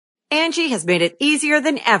Angie has made it easier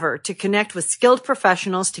than ever to connect with skilled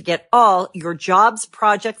professionals to get all your jobs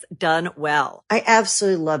projects done well. I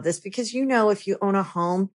absolutely love this because, if you own a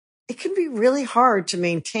home, it can be really hard to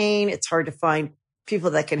maintain. It's hard to find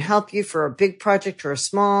people that can help you for a big project or a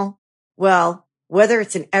small. Well, whether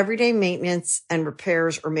it's in everyday maintenance and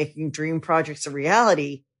repairs or making dream projects a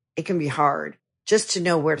reality, it can be hard just to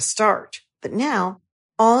know where to start. But now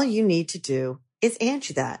all you need to do is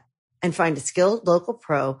Angie that and find a skilled local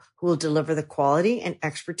pro who will deliver the quality and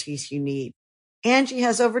expertise you need. Angie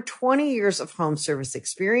has over 20 years of home service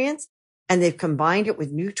experience, and they've combined it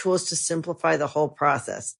with new tools to simplify the whole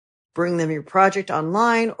process. Bring them your project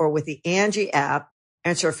online or with the Angie app,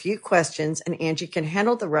 answer a few questions, and Angie can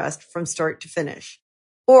handle the rest from start to finish.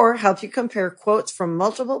 Or help you compare quotes from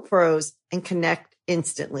multiple pros and connect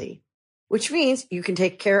instantly, which means you can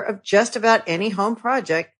take care of just about any home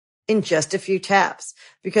project in just a few taps.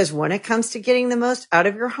 Because when it comes to getting the most out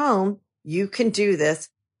of your home, you can do this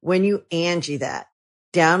when you Angie that.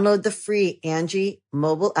 Download the free Angie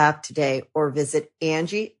mobile app today or visit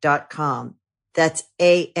Angie.com. That's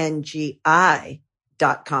ANGI.com.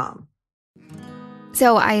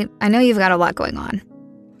 So I know you've got a lot going on,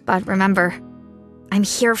 but remember, I'm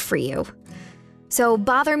here for you. So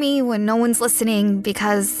bother me when no one's listening,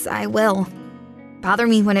 because I will. Bother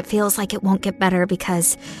me when it feels like it won't get better,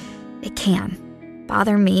 because it can.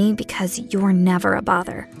 Bother me because you're never a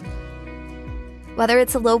bother. Whether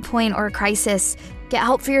it's a low point or a crisis, get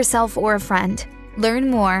help for yourself or a friend. Learn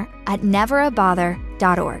more at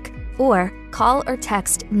neverabother.org or call or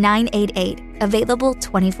text 988, available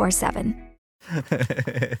 24/7.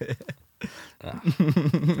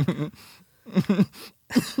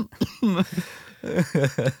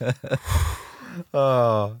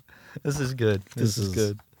 Oh, this is good. This is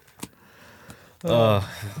good.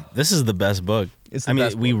 This is the best book.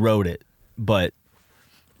 We wrote it, but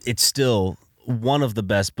it's still one of the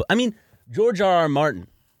best books. George R.R. Martin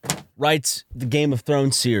writes the Game of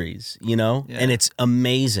Thrones series, and it's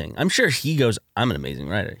amazing. I'm sure he goes, I'm an amazing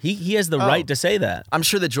writer. He has the right to say that. I'm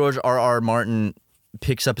sure that George R.R. Martin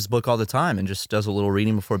picks up his book all the time and just does a little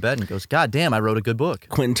reading before bed and goes, God damn, I wrote a good book.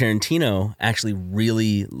 Quentin Tarantino actually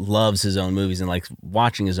really loves his own movies and likes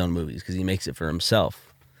watching his own movies because he makes it for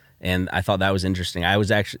himself. And I thought that was interesting. There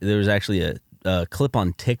was actually a clip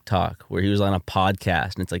on TikTok where he was on a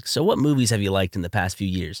podcast, and it's like, so what movies have you liked in the past few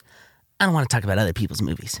years? I don't want to talk about other people's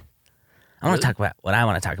movies. I want to talk about what I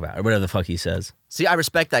want to talk about, or whatever the fuck he says. See, I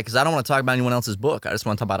respect that because I don't want to talk about anyone else's book. I just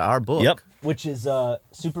want to talk about our book. Yep. Which is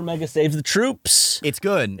Super Mega Saves the Troops. It's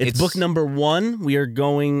good. It's book number 1. We are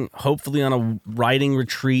going, hopefully, on a writing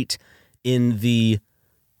retreat in the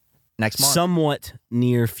next month, somewhat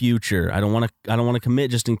near future. I don't want to commit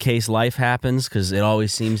just in case life happens, because it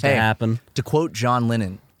always seems to happen. To quote John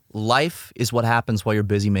Lennon, life is what happens while you're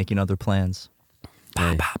busy making other plans.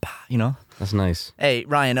 Hey. Bah, bah, bah, you know? That's nice. Hey,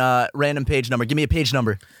 Ryan, random page number. Give me a page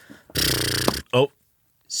number.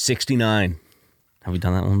 69. Have we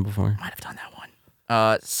done that one before? Might have done that one.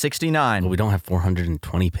 69. Well, we don't have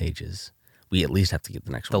 420 pages. We at least have to get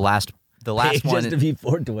the next one. The last one. Just to be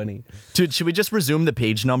 420. Dude, should we just resume the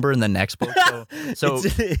page number in the next book? So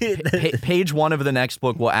page 1 of the next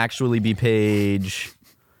book will actually be page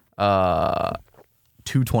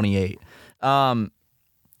 228.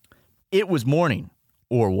 It was morning,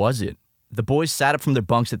 or was it? The boys sat up from their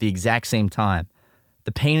bunks at the exact same time.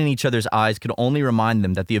 The pain in each other's eyes could only remind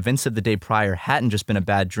them that the events of the day prior hadn't just been a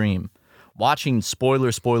bad dream. Watching spoiler.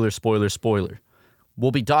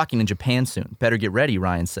 We'll be docking in Japan soon. Better get ready,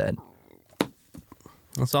 Ryan said.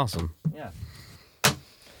 That's awesome. Yeah.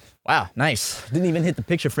 Wow, nice. Didn't even hit the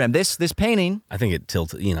picture frame. This painting. I think it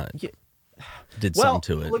tilted, did something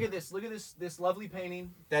to it. Look at this. Look at this lovely painting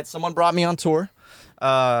that someone brought me on tour.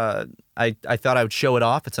 I thought I would show it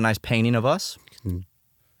off. It's a nice painting of us.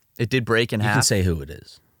 It did break in half. You can say who it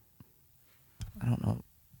is. I don't know.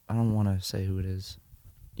 I don't want to say who it is.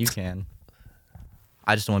 You can.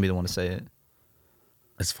 I just don't want to be the one to say it.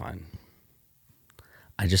 That's fine.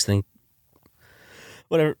 I just think,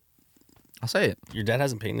 whatever. I'll say it. Your dad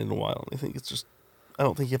hasn't painted in a while. I think it's just, I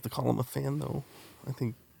don't think you have to call him a fan, though. I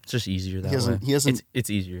think it's just easier that way.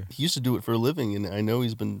 It's easier. He used to do it for a living, and I know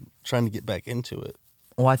he's been trying to get back into it.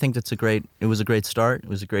 Well, I think it was a great start. It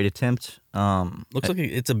was a great attempt. Looks like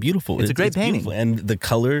it's a great painting. Beautiful. And the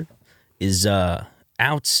color is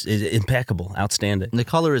impeccable, outstanding. And the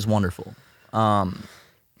color is wonderful.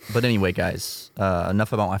 But anyway, guys,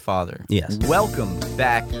 enough about my father. Yes. Welcome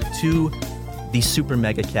back to the Super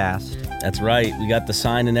Mega Cast. That's right. We got the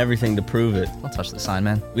sign and everything to prove it. Don't touch the sign,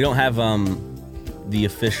 man. We don't have the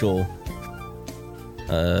official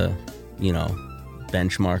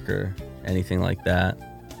benchmark or anything like that.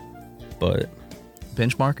 but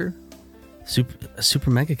Benchmarker? Super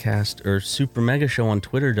Mega Cast or Super Mega Show on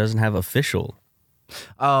Twitter doesn't have official.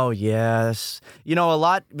 Oh, yes. You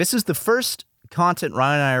know, this is the first content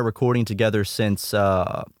Ryan and I are recording together since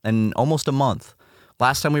in almost a month.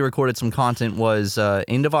 Last time we recorded some content was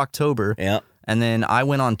end of October. Yeah. And then I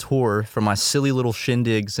went on tour for my silly little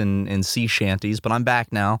shindigs and sea shanties, but I'm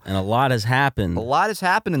back now. And a lot has happened. A lot has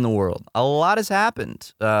happened in the world. A lot has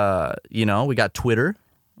happened. You know, we got Twitter,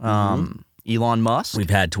 Elon Musk. We've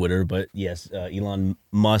had Twitter, but yes, Elon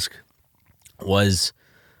Musk was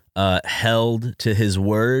held to his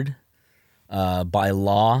word by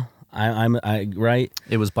law. I right?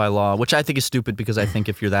 It was by law, which I think is stupid because I think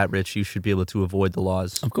if you're that rich, you should be able to avoid the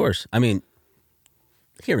laws. Of course. I mean,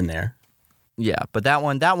 here and there. Yeah, but that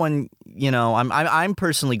one, you know, I'm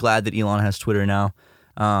personally glad that Elon has Twitter now,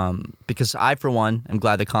 because I, for one, am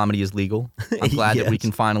glad that comedy is legal. I'm glad that we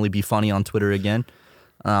can finally be funny on Twitter again,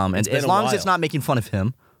 and as long as it's not making fun of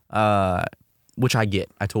him, which I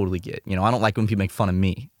get, I totally get. You know, I don't like when people make fun of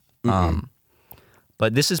me.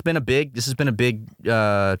 But this has been a big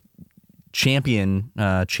champion.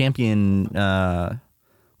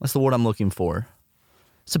 What's the word I'm looking for?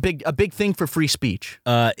 It's a big thing for free speech.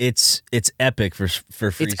 It's epic for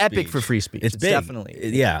free speech. It's epic for free speech. It's big. Definitely.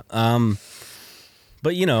 Yeah.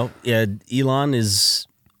 But you know, Elon is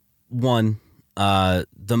the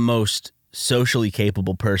most socially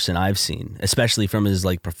capable person I've seen, especially from his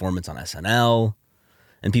like performance on SNL.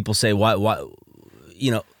 And people say, why,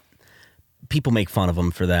 you know, people make fun of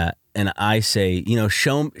him for that. And I say, you know,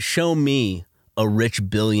 show me a rich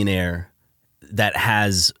billionaire that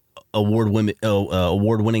has award-winning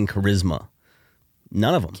charisma.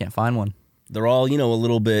 None of them. Can't find one. They're all, you know, a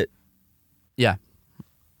little bit. Yeah.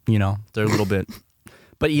 You know, they're a little bit.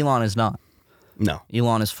 But Elon is not. No.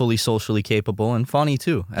 Elon is fully socially capable and funny,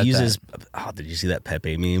 too. He uses. Oh, did you see that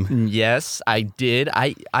Pepe meme? Yes, I did.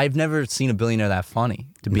 I've never seen a billionaire that funny,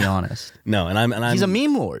 to be honest. No, and I'm. He's a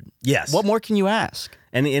meme lord. Yes. What more can you ask?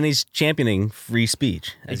 And he's championing free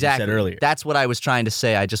speech, as Exactly. you said earlier. That's what I was trying to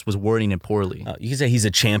say. I just was wording it poorly. You can say he's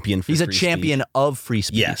a champion for He's a free champion speech. of free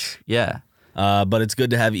speech. Yes. Yeah. But it's good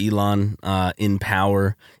to have Elon in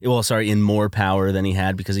power. Well, sorry, in more power than he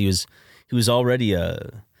had, because he was already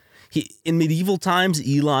in medieval times,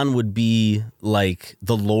 Elon would be like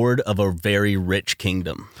the lord of a very rich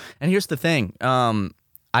kingdom. And here's the thing.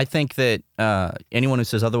 I think that anyone who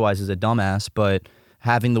says otherwise is a dumbass, but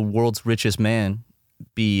having the world's richest man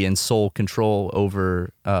be in sole control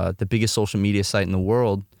over the biggest social media site in the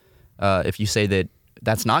world, if you say that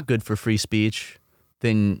that's not good for free speech,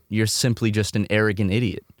 then you're simply just an arrogant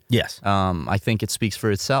idiot. Yes. I think it speaks for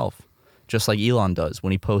itself, just like Elon does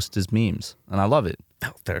when he posts his memes, and I love it.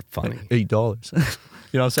 Oh, they're funny. $8. You know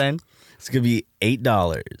what I'm saying? It's gonna be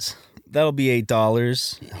 $8. That'll be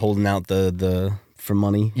 $8. Holding out the for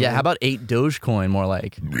money. Yeah. How about 8 Dogecoin? More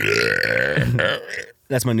like.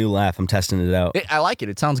 That's my new laugh. I'm testing it out. I like it.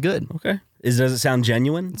 It sounds good. Okay. Does it sound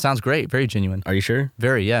genuine? It sounds great. Very genuine. Are you sure?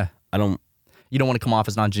 Very. Yeah. You don't want to come off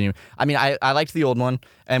as not genuine. I mean, I liked the old one,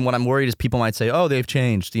 and what I'm worried is people might say, "Oh, they've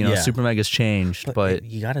changed." You know, Yeah. Super Mega's changed, but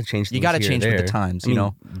you got to change. you got to things change here or with the there. times. I mean, You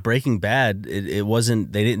know, Breaking Bad. It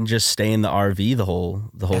wasn't. They didn't just stay in the RV the whole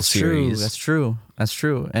that's series. true. That's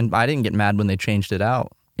true. And I didn't get mad when they changed it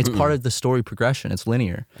out. It's part of the story progression. It's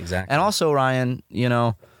linear. Exactly. And also, Ryan, you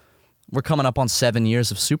know, we're coming up on 7 years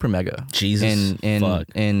of Super Mega. Jesus, fuck.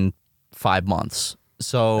 in 5 months.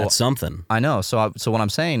 So That's something. I know. So what I'm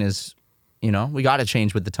saying is, you know, we got to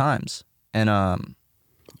change with the times. And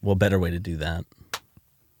Well, better way to do that. I'm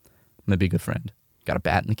gonna be a good friend. Got a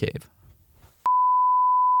bat in the cave.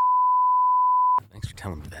 Thanks for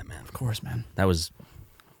telling me that, man. Of course, man. That was.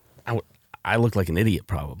 I looked like an idiot,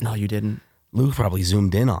 probably. No, you didn't. Luke probably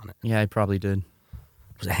zoomed in on it. Yeah, I probably did.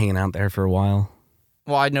 Was it hanging out there for a while?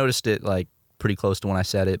 Well, I noticed it like pretty close to when I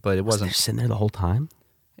said it, but it Was wasn't. it sitting there the whole time?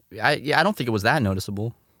 I don't think it was that noticeable.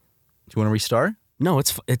 Do you want to restart? No,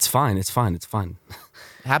 it's fine. It's fine. It's fine.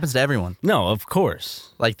 It happens to everyone. No, of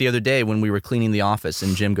course. Like the other day when we were cleaning the office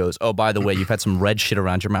and Jim goes, "Oh, by the way, you've had some red shit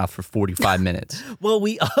around your mouth for 45 minutes." Well,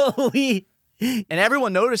 we And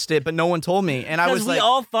everyone noticed it, but no one told me. And I was we like,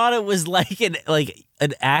 all thought it was like an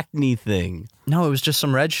acne thing. "No, it was just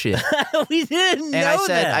some red shit." We didn't And know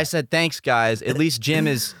I said, "Thanks, guys. At least Jim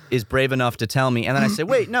is brave enough to tell me." And then I said,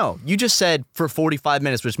 "Wait, no. You just said for 45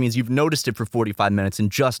 minutes, which means you've noticed it for 45 minutes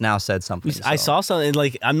and just now said something." I So- saw something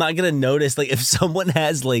like I'm not gonna notice like if someone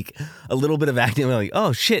has like a little bit of acne. I'm like,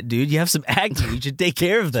 oh shit, dude, you have some acne. You should take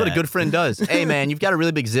care of that. That's what a good friend does. Hey, man, you've got a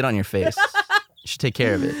really big zit on your face. You should take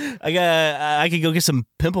care of it. I could go get some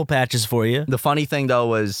pimple patches for you. The funny thing, though,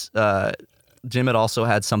 was Jim had also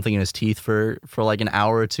had something in his teeth for like an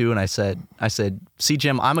hour or two, and I said, see,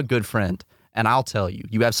 Jim, I'm a good friend, and I'll tell you,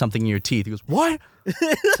 you have something in your teeth. He goes, what?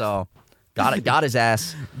 So, got his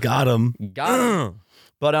ass. Got him.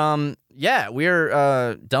 But yeah,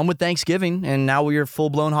 we're done with Thanksgiving, and now we're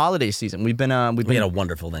full-blown holiday season. We had a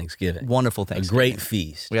wonderful Thanksgiving. Wonderful Thanksgiving. A great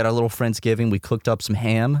feast. We had our little Friendsgiving. We cooked up some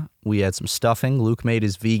ham. We had some stuffing. Luke made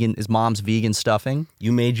his mom's vegan stuffing.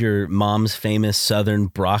 You made your mom's famous Southern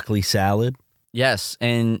broccoli salad. Yes,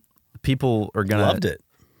 and people are gonna loved it.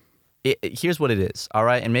 Here's what it is, all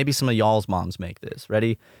right? And maybe some of y'all's moms make this.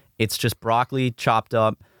 Ready? It's just broccoli chopped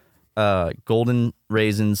up, golden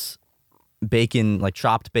raisins, bacon, like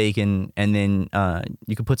chopped bacon, and then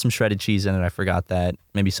you could put some shredded cheese in it. I forgot that.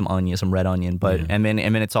 Maybe some onion, some red onion. But and then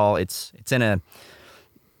it's in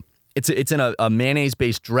a mayonnaise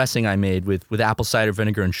based dressing I made with apple cider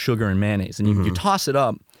vinegar and sugar and mayonnaise, and you toss it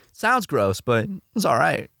up. Sounds gross, but it's all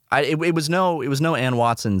right. It was no Ann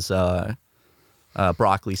Watson's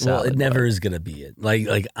broccoli salad. Well, it never is gonna be it.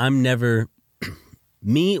 Like I'm never.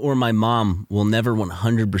 Me or my mom will never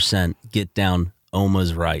 100% get down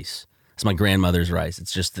Oma's rice. It's my grandmother's rice.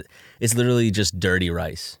 It's literally just dirty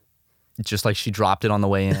rice. It's just like she dropped it on the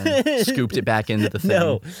way in, scooped it back into the thing.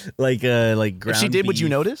 No, like ground if she did, would you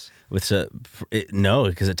notice? No,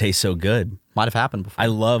 because it tastes so good. Might have happened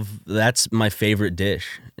before. That's my favorite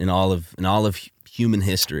dish in all of human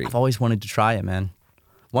history. I've always wanted to try it, man.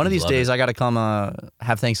 One of these days, I got to come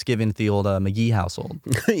have Thanksgiving at the old McGee household.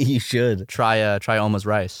 You should try Oma's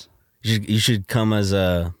rice. You should come as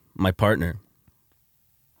my partner.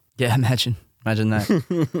 Yeah, imagine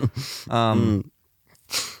that.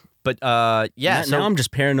 But yeah. Now I'm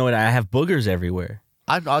just paranoid. I have boogers everywhere.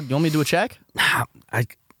 You want me to do a check?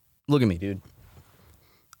 Look at me, dude.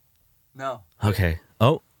 No. Okay.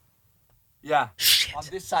 Oh. Yeah. Shit. On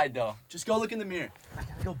this side, though. Just go look in the mirror. I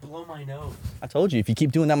gotta go blow my nose. I told you, if you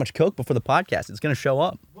keep doing that much coke before the podcast, it's gonna show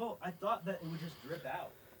up. Well, I thought that it would just drip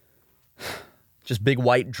out. Just big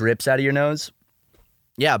white drips out of your nose.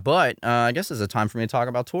 Yeah, but I guess it's a time for me to talk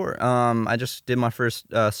about tour. I just did my first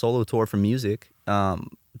solo tour for music.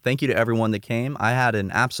 Thank you to everyone that came. I had an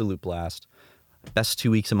absolute blast. Best 2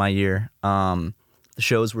 weeks of my year. The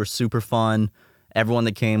shows were super fun. Everyone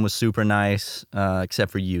that came was super nice,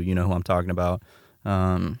 except for you. You know who I'm talking about.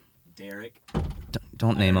 Derek.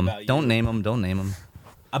 Don't name him. Don't name him.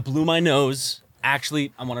 I blew my nose.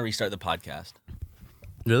 Actually, I want to restart the podcast.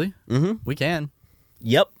 Really? Mm-hmm. We can.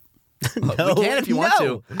 Yep. No, we can if you want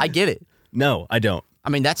to. I get it. No, I don't. I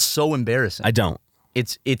mean, that's so embarrassing. I don't.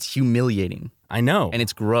 It's humiliating. I know. And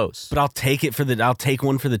it's gross. But I'll take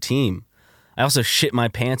one for the team. I also shit my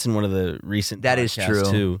pants in one of the recent That is true.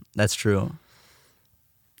 Too. That's true.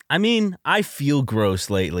 I mean, I feel gross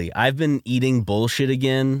lately. I've been eating bullshit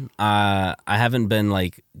again. I haven't been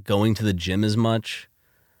like going to the gym as much.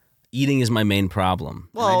 Eating is my main problem.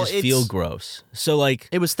 Well, and I just feel gross. So like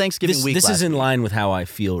it was Thanksgiving week. This is in week. line with how I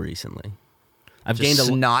feel recently. I've just gained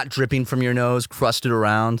snot dripping from your nose, crusted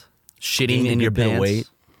around, shitting in your pants. Weight.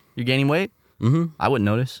 You're gaining weight? Mm-hmm. I wouldn't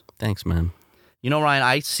notice. Thanks, man. You know, Ryan,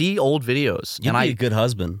 I see old videos. You'd be a good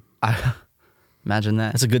husband. Imagine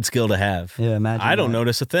that. That's a good skill to have. Yeah, imagine I don't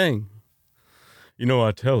notice a thing. You know,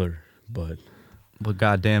 I tell her, but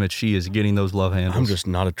God damn it, she is getting those love handles. I'm just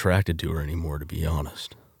not attracted to her anymore, to be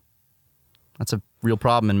honest. That's a real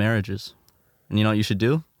problem in marriages. And you know what you should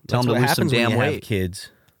do? Tell them to lose some damn when you weight. Have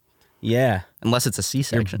kids. Yeah. Unless it's a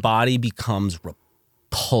C-section. Your body becomes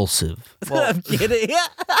repulsive. Well, I'm kidding.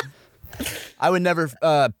 I would never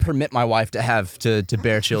permit my wife to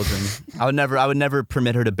bear children. I would never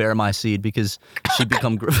permit her to bear my seed because she'd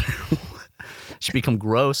become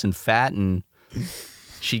gross and fat, and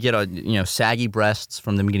she'd get saggy breasts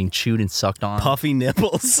from them getting chewed and sucked on. Puffy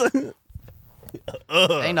nipples.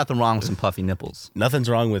 Ain't nothing wrong with some puffy nipples. Nothing's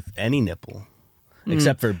wrong with any nipple.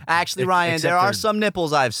 Except for... Actually, Ryan, there are some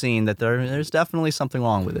nipples I've seen that there's definitely something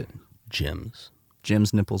wrong with it. Jim's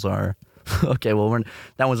nipples are... Okay, well,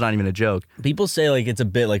 that one's not even a joke. People say, like, it's a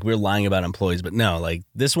bit like we're lying about employees, but no, like,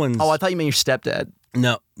 this one's... Oh, I thought you meant your stepdad.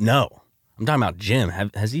 No. I'm talking about Jim.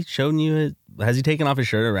 Has he shown you... Has he taken off his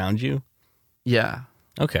shirt around you? Yeah.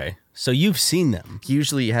 Okay. So you've seen them. He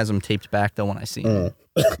usually has them taped back, though, when I see him.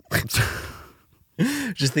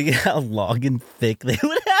 Just thinking how long and thick they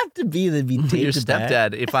would have to be to be taped Your back.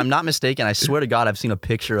 stepdad, if I'm not mistaken, I swear to God, I've seen a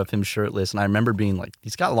picture of him shirtless, and I remember being like,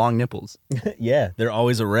 he's got long nipples. Yeah, they're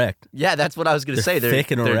always erect. Yeah, that's what I was going to say. They're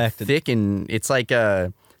thick and erect. Thick, and it's like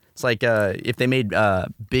if they made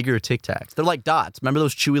bigger Tic Tacs. They're like dots. Remember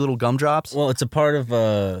those chewy little gumdrops? Well, it's a part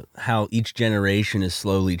of how each generation is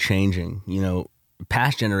slowly changing. You know,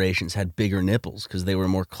 past generations had bigger nipples because they were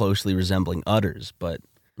more closely resembling udders, but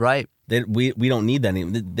Right. We don't need that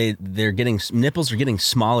anymore. They're getting nipples are getting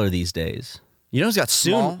smaller these days. You know who's got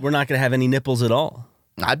small? Soon we're not going to have any nipples at all,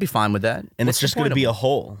 I'd be fine with that. and What's it's just the going point to be of a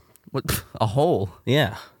hole. what? A hole?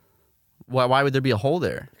 Yeah, Why would there be a hole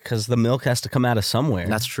there? because the milk has to come out of somewhere.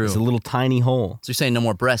 That's true. It's a little tiny hole. So you're saying no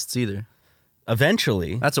more breasts either?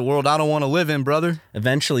 Eventually, That's a world I don't want to live in, brother.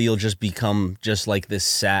 you'll just become just like this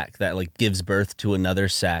sack that like gives birth to another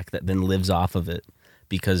sack that then lives off of it,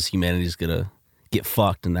 because humanity's gonna get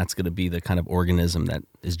fucked, and that's gonna be the kind of organism that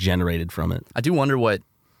is generated from it. I do wonder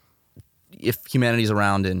if humanity's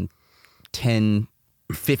around in 10,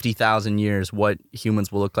 50,000 years, what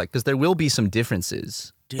humans will look like, because there will be some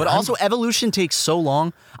differences. Dude, but also evolution takes so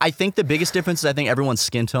long. I think the biggest difference is I think everyone's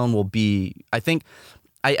skin tone will be, I think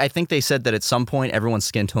they said that at some point everyone's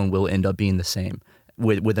skin tone will end up being the same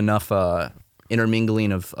with enough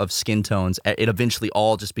intermingling of skin tones. It eventually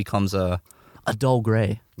all just becomes a dull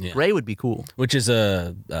gray. Yeah. Gray would be cool. Which is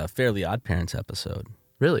a Fairly Odd Parents episode.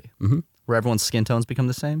 Really? Mm-hmm. Where everyone's skin tones become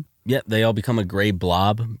the same? Yep, they all become a gray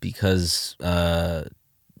blob because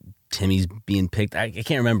Timmy's being picked. I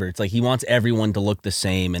can't remember. It's like he wants everyone to look the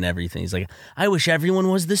same and everything. He's like, I wish everyone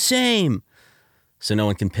was the same, so no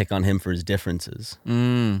one can pick on him for his differences.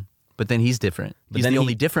 But then he's different. He's the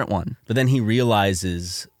only different one. But then he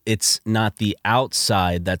realizes it's not the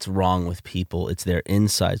outside that's wrong with people, it's their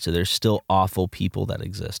inside. So there's still awful people that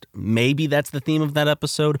exist. Maybe that's the theme of that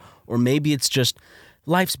episode, or maybe it's just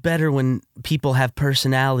life's better when people have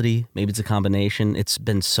personality. Maybe it's a combination. It's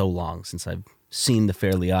been so long since I've seen the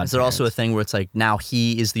Fairly Odd. Is there also a thing where it's like now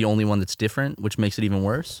he is the only one that's different, which makes it even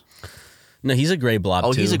worse? No, he's a gray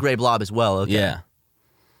blob too. He's a gray blob as well. Okay. Yeah.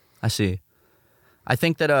 I see. I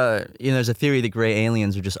think that there's a theory that gray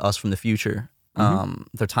aliens are just us from the future.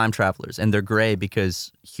 They're time travelers, and they're gray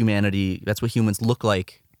because humanity, that's what humans look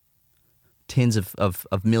like tens of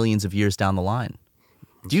millions of years down the line.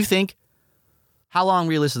 Do you think, how long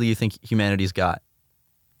realistically do you think humanity's got?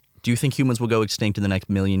 Do you think humans will go extinct in the next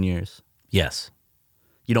million years? Yes.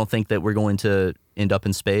 You don't think that we're going to end up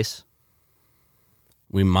in space?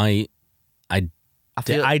 We might. I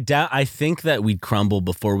I think that we'd crumble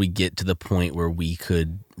before we get to the point where we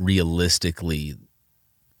could realistically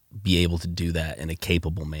be able to do that in a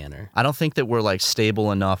capable manner. I don't think that we're like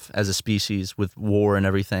stable enough as a species with war and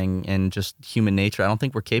everything and just human nature. I don't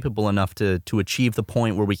think we're capable enough to achieve the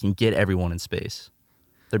point where we can get everyone in space.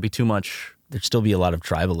 There'd be too much. There'd still be a lot of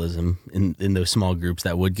tribalism in those small groups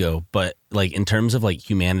that would go. But like in terms of like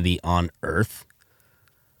humanity on Earth,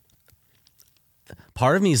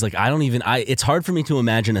 part of me is like, it's hard for me to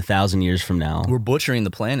imagine 1,000 years from now. We're butchering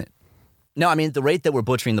the planet. No, I mean, the rate that we're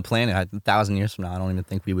butchering the planet, 1,000 years from now, I don't even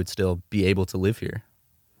think we would still be able to live here.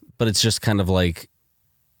 But it's just kind of like,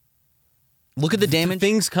 look at the damage.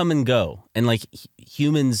 Things come and go. And like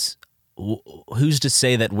humans, who's to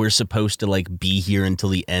say that we're supposed to like be here until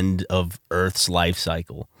the end of Earth's life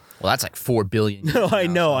cycle? Well, that's like 4 billion years.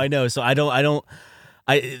 No, I know. So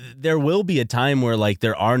there will be a time where like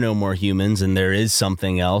there are no more humans and there is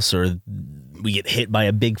something else, or we get hit by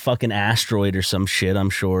a big fucking asteroid or some shit, I'm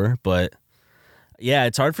sure. But yeah,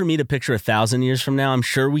 it's hard for me to picture 1,000 years from now. I'm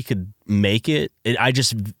sure we could make it.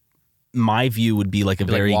 My view would be like a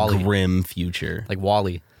very grim future. Like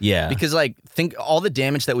WALL-E. Yeah. Because like, think all the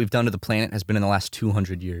damage that we've done to the planet has been in the last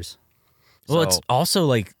 200 years. Well, it's also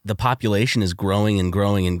like the population is growing and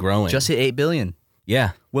growing and growing. Just hit 8 billion.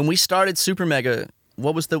 Yeah. When we started Super Mega,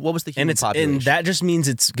 what was the human population? And that just means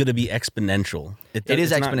it's going to be exponential. It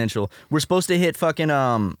is exponential. We're supposed to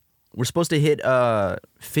hit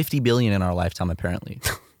 50 billion in our lifetime, apparently.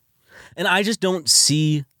 And I just don't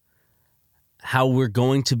see how we're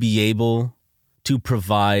going to be able to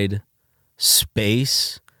provide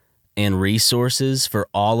space and resources for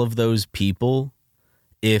all of those people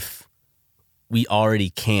if we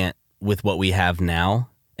already can't with what we have now,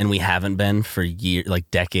 and we haven't been for years, like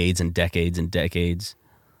decades and decades and decades.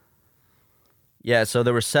 Yeah, so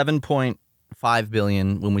there were 7.5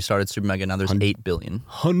 billion when we started Super Mega. Now there's 8 billion.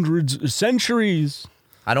 Hundreds of centuries.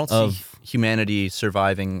 I don't see humanity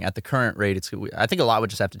surviving at the current rate. I think a lot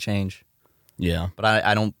would just have to change. Yeah. But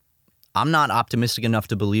I'm not optimistic enough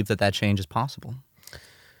to believe that change is possible.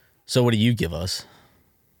 So what do you give us?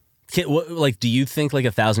 Do you think like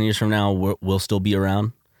 1,000 years from now we'll still be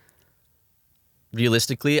around?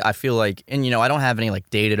 Realistically, I feel like, and I don't have any like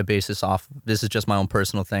data to base this off. This is just my own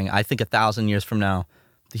personal thing. I think 1,000 years from now,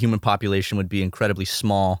 the human population would be incredibly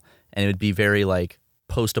small, and it would be very like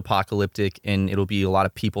post-apocalyptic, and it'll be a lot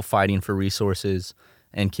of people fighting for resources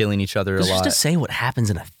and killing each other a lot. Just to say what happens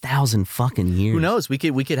in 1,000 fucking years. Who knows? We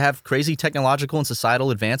could have crazy technological and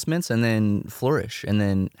societal advancements and then flourish and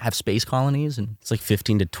then have space colonies. And it's like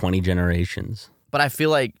 15 to 20 generations. But I feel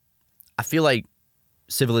like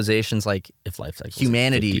civilizations like If life cycles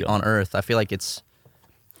humanity on Earth, I feel like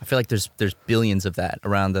there's billions of that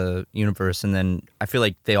around the universe, and then I feel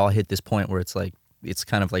like they all hit this point where it's like it's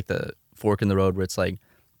kind of like the fork in the road where it's like,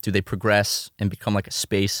 do they progress and become like a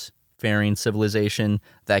space-faring civilization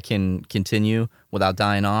that can continue without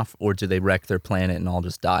dying off, or do they wreck their planet and all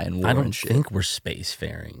just die in war I don't and shit? think we're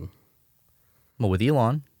spacefaring. Well, with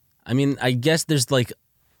Elon, I mean, I guess there's like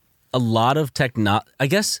a lot of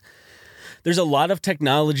there's a lot of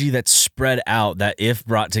technology that's spread out that if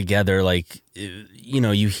brought together, like, you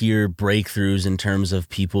know, you hear breakthroughs in terms of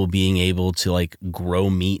people being able to like grow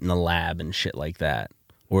meat in a lab and shit like that,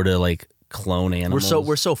 or to like clone animals.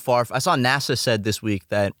 we're so far. I saw NASA said this week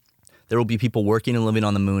that there will be people working and living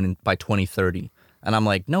on the moon by 2030, and I'm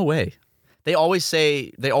like, no way. They always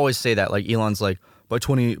say that, like Elon's like, by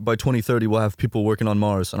 2030 we'll have people working on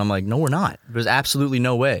Mars, and I'm like, no, we're not. There's absolutely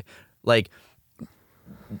no way. Like,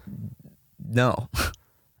 no.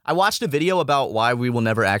 I watched a video about why we will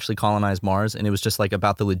never actually colonize Mars, and it was just like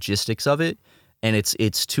about the logistics of it, and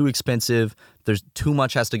it's too expensive. There's too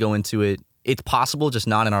much has to go into it. It's possible, just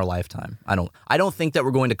not in our lifetime. I don't think that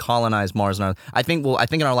we're going to colonize Mars. I think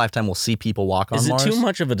in our lifetime we'll see people walk on Mars. Is it too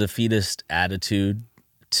much of a defeatist attitude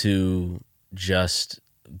to just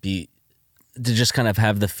kind of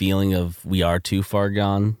have the feeling of we are too far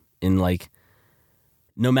gone? In like,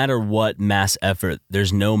 no matter what mass effort,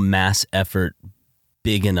 there's no mass effort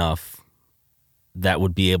big enough that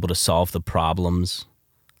would be able to solve the problems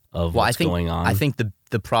of what's going on. I think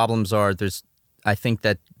the problems are I think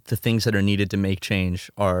that the things that are needed to make change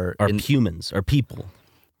are humans, are people.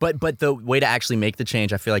 But the way to actually make the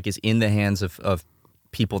change, I feel like, is in the hands of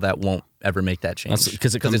people that won't ever make that change.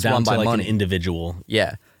 Because it comes down to like money. An individual.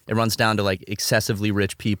 Yeah. It runs down to like excessively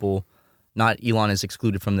rich people. Not Elon is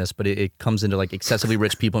excluded from this, but it comes into like excessively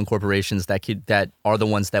rich people and corporations that are the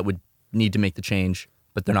ones that would need to make the change,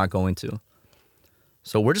 but they're not going to.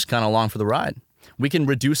 So we're just kind of along for the ride. We can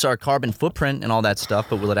reduce our carbon footprint and all that stuff,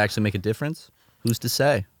 but will it actually make a difference? Who's to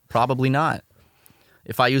say? Probably not.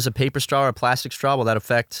 If I use a paper straw or a plastic straw, will that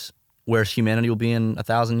affect where humanity will be in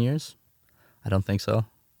 1,000 years? I don't think so.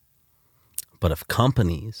 But if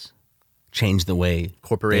companies change the way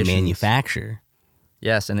they manufacture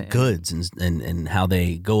goods and how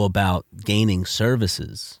they go about gaining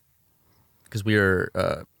services. Because we're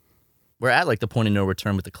at like the point of no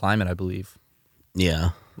return with the climate, I believe. Yeah.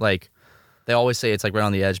 Like, they always say it's like right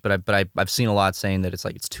on the edge, but I've seen a lot saying that it's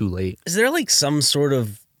like it's too late. Is there like some sort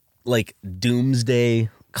of like doomsday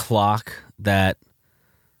clock that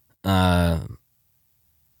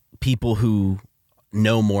people who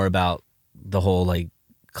know more about the whole like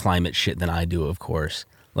climate shit than I do, of course,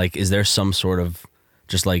 like, is there some sort of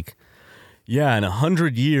just like, yeah, in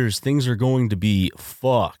 100 years things are going to be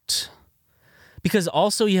fucked? Because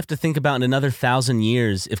also you have to think about in another 1,000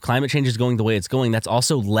 years, if climate change is going the way it's going, that's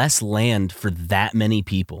also less land for that many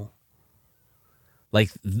people. Like,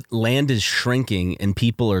 land is shrinking and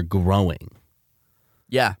people are growing.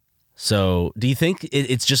 Yeah. So do you think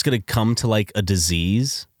it's just going to come to like a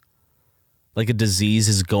disease? Like a disease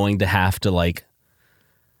is going to have to like...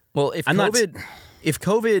 Well, if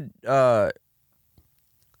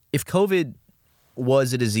COVID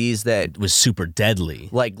was a disease that was super deadly,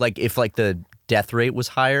 like if like the death rate was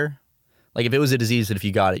higher, like if it was a disease that if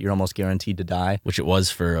you got it, you're almost guaranteed to die, which it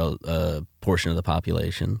was for a portion of the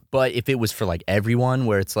population. But if it was for like everyone,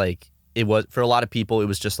 where it's like it was for a lot of people, it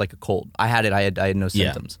was just like a cold. I had it. I had no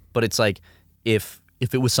symptoms. Yeah. But it's like if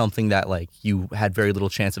it was something that like you had very little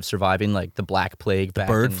chance of surviving, like the Black Plague, the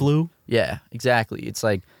bird flu. Yeah, exactly. It's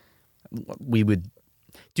like we would,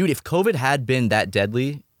 dude. If COVID had been that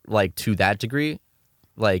deadly, like to that degree,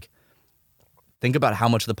 like think about how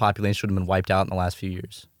much of the population would have been wiped out in the last few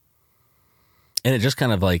years. And it just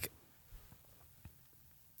kind of like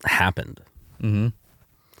happened. Mm-hmm.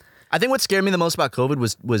 I think what scared me the most about COVID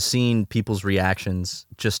was seeing people's reactions,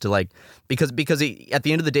 just to like because at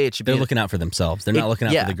the end of the day it should be they're looking out for themselves. They're not looking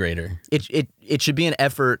out for the greater. It should be an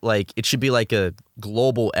effort, like it should be like a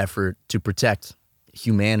global effort to protect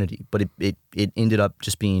humanity, but it ended up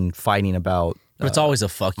just being fighting about. But it's always a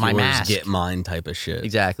fuck yours, mask. Get mine type of shit.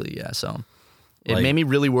 Exactly, yeah. So it made me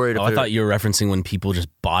really worried. I thought you were referencing when people just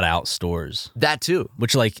bought out stores. That too.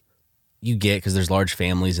 Which like you get because there's large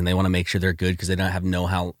families and they want to make sure they're good because they don't know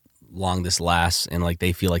how long this lasts, and like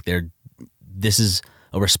they feel like this is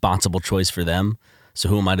a responsible choice for them. So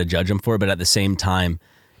who am I to judge them for? But at the same time,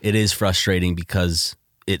 it is frustrating because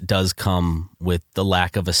it does come with the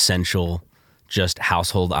lack of essential just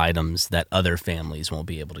household items that other families won't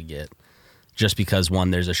be able to get. Just because,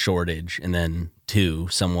 one, there's a shortage, and then two,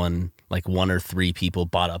 someone like 1 or 3 people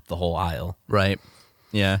bought up the whole aisle. Right.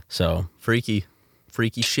 Yeah. So Freaky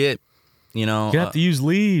shit. You know, you have to use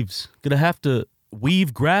leaves. Gonna have to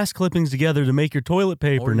weave grass clippings together to make your toilet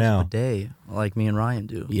paper or now. use a bidet, like me and Ryan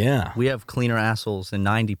do. Yeah. We have cleaner assholes than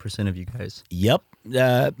 90% of you guys. Yep.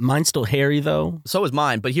 Mine's still hairy though. So is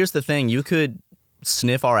mine. But here's the thing: you could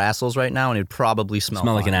sniff our assholes right now, and it'd probably smell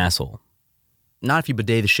Like fine. an asshole. Not if you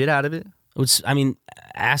bidet the shit out of it.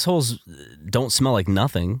 Assholes don't smell like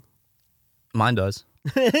nothing. Mine does.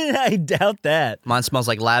 I doubt that. Mine smells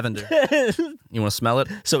like lavender. You want to smell it?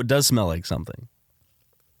 So it does smell like something.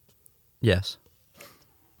 Yes.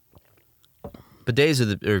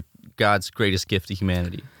 Bidets are God's greatest gift to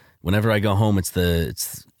humanity. Whenever I go home, it's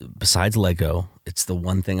besides Lego, it's the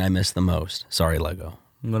one thing I miss the most. Sorry, Lego.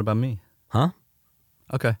 What about me? Huh?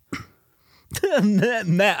 Okay.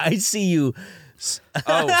 Matt, I see you.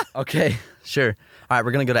 Oh, okay. Sure. All right,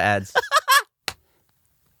 we're going to go to ads.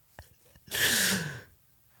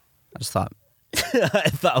 I just thought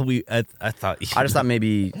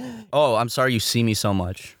maybe, oh, I'm sorry you see me so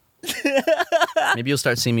much. Maybe you'll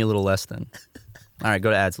start seeing me a little less then. All right, go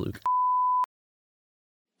to ads, Luke.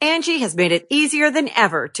 Angie has made it easier than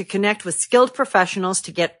ever to connect with skilled professionals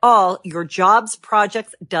to get all your jobs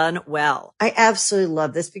projects done well. I absolutely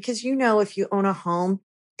love this because, if you own a home,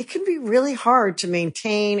 it can be really hard to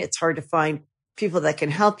maintain. It's hard to find people that can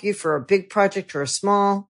help you for a big project or a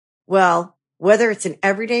small. Well, whether it's in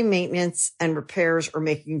everyday maintenance and repairs or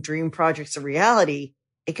making dream projects a reality,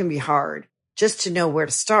 it can be hard just to know where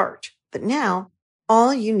to start. But now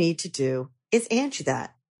all you need to do is Angie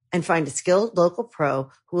that and find a skilled local pro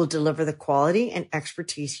who will deliver the quality and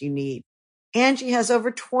expertise you need. Angie has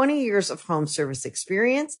over 20 years of home service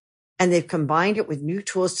experience, and they've combined it with new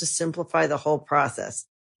tools to simplify the whole process.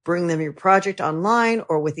 Bring them your project online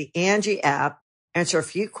or with the Angie app, answer a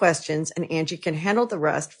few questions, and Angie can handle the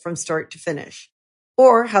rest from start to finish.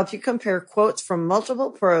 Or help you compare quotes from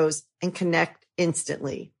multiple pros and connect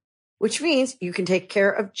instantly, which means you can take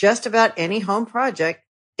care of just about any home project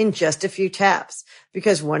in just a few taps.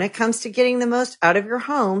 Because when it comes to getting the most out of your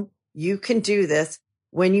home, you can do this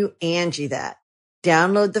when you Angie that.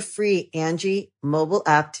 Download the free Angie mobile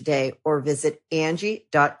app today or visit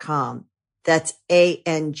Angie.com. That's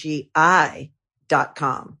ANGI.com.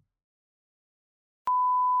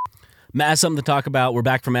 Matt has something to talk about. We're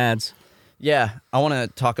back from ads. Yeah, I want to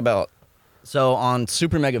talk about, so on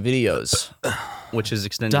Super Mega Videos, which is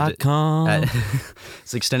extended .com.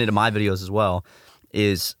 It's extended to my videos as well,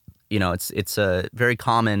 is, it's very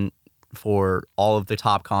common for all of the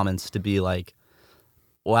top comments to be like,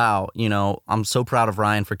 wow, I'm so proud of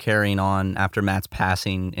Ryan for carrying on after Matt's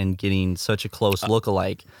passing and getting such a close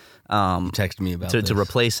lookalike. Text me about to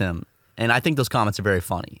replace him. And I think those comments are very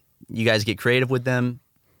funny. You guys get creative with them.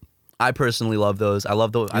 I personally love those. I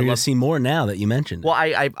love those. You're gonna see more now that you mentioned it.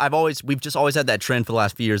 Well, we've just always had that trend for the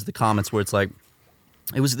last few years, the comments where it's like,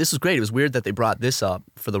 this was great. It was weird that they brought this up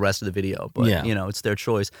for the rest of the video, but it's their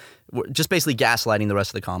choice. We're just basically gaslighting the rest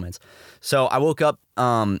of the comments. So I woke up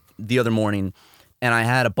the other morning and I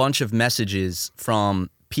had a bunch of messages from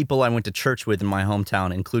people I went to church with in my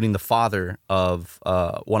hometown, including the father of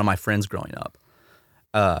one of my friends growing up.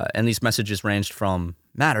 And these messages ranged from,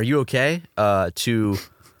 Matt, are you okay? To,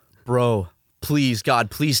 bro, please,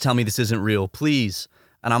 God, please tell me this isn't real, please.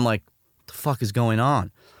 And I'm like, what the fuck is going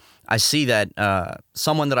on? I see that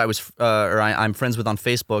someone that I'm friends with on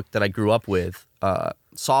Facebook that I grew up with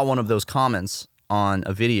saw one of those comments on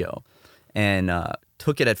a video and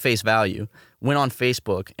took it at face value, went on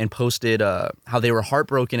Facebook and posted how they were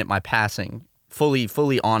heartbroken at my passing. Fully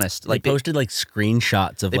honest. Like they posted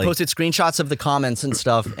screenshots of They posted screenshots of the comments and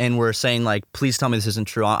stuff and were saying like, please tell me this isn't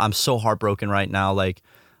true. I'm so heartbroken right now. Like,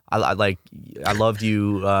 I loved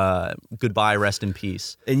you. Goodbye, rest in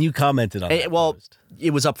peace. And you commented on that post.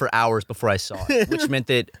 It was up for hours before I saw it, which meant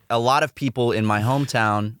that a lot of people in my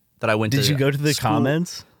hometown that I went to. Did you go to the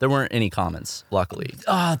comments? There weren't any comments, luckily.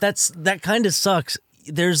 That kind of sucks.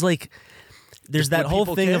 There's that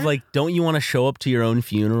whole thing of don't you want to show up to your own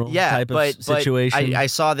funeral type of situation? I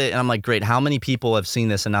saw that and I'm like, great, how many people have seen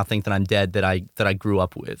this and now think that I'm dead that I grew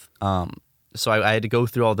up with? So I had to go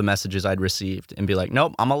through all the messages I'd received and be like,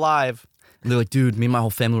 nope, I'm alive. And they're like, dude, me and my whole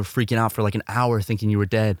family were freaking out for like an hour thinking you were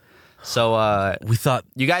dead. So we thought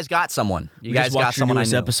you guys got someone. You guys got someone I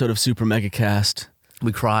knew. Episode of Super Mega Cast.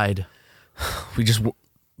 We cried. We just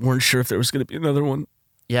weren't sure if there was going to be another one.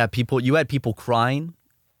 Yeah, you had people crying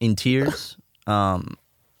in tears. And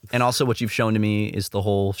also what you've shown to me is the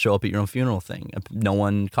whole show up at your own funeral thing. No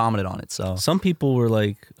one commented on it. So some people were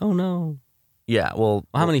like, oh no. Yeah, well,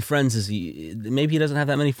 how many friends is he? Maybe he doesn't have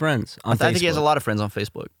that many friends on Facebook. I think he has a lot of friends on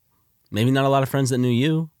Facebook. Maybe not a lot of friends that knew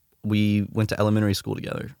you. we went to elementary school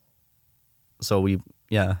together. So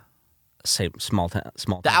Same small town.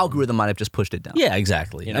 The algorithm might have just pushed it down. Yeah,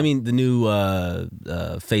 exactly. You know? I mean, the new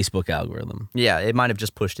Facebook algorithm. Yeah, it might have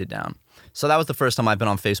just pushed it down. So that was the first time I've been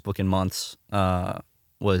on Facebook in months,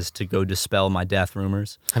 was to go dispel my death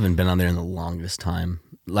rumors. I haven't been on there in the longest time.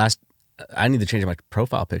 I need to change my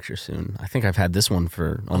profile picture soon. I think I've had this one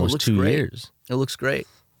for almost 2 years. It looks great.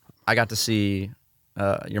 I got to see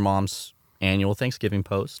your mom's annual Thanksgiving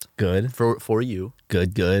post. Good. For you.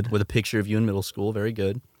 Good. With a picture of you in middle school. Very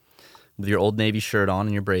good. With your Old Navy shirt on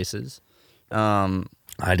and your braces. I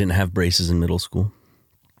didn't have braces in middle school.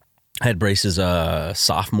 I had braces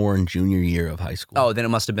sophomore and junior year of high school. Oh, then it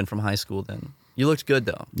must have been from high school then. You looked good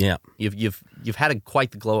though. Yeah. You've had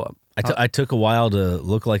quite the glow up. I took a while to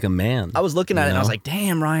look like a man. I was looking at it and I was like,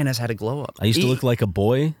 damn, Ryan has had a glow up. I used to look like a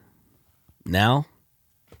boy. Now,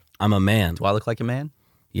 I'm a man. Do I look like a man?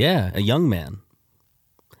 Yeah, a young man.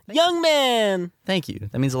 Young man! Thank you.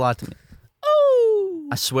 That means a lot to me. Oh!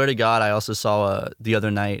 I swear to God, I also saw the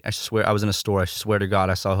other night, I swear, I was in a store, I swear to God,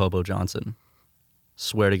 I saw Hobo Johnson.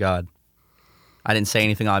 Swear to God. I didn't say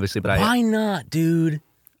anything, obviously, but Why not, dude?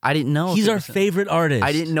 I didn't know. He's our favorite artist.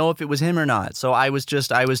 I didn't know if it was him or not. So I was just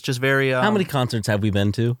very. How many concerts have we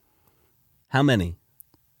been to? How many?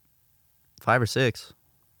 5 or 6.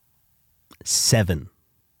 7.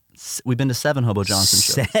 We've been to 7 Hobo Johnson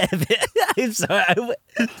shows. 7. I'm sorry.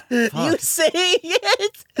 You saying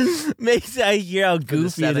it makes I hear how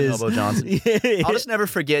goofy it is. Hobo Johnson. I'll just never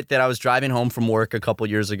forget that I was driving home from work a couple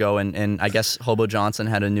years ago, and I guess Hobo Johnson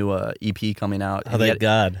had a new EP coming out. Oh, thank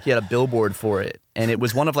God. He had a billboard for it, and it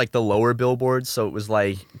was one of like the lower billboards, so it was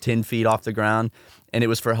like 10 feet off the ground. And it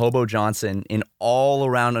was for Hobo Johnson, and all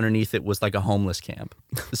around underneath it was like a homeless camp.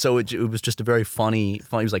 So it was just a very funny. It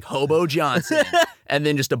was like Hobo Johnson, and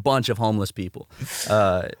then just a bunch of homeless people.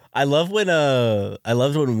 I loved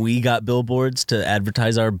when we got billboards to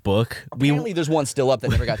advertise our book. Apparently, there's one still up that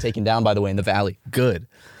never got taken down. By the way, in the Valley. Good.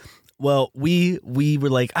 Well, we were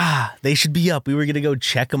like, they should be up. We were gonna go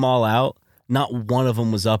check them all out. Not one of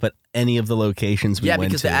them was up at any of the locations we went to. Yeah,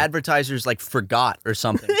 because the advertisers like forgot or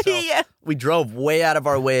something. So yeah. We drove way out of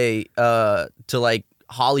our way to like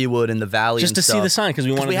Hollywood and the Valley just to see the sign because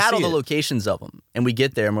we wanted to see it. We had all the locations of them, and we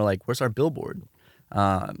get there and we're like, "Where's our billboard?" We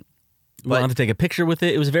wanted to take a picture with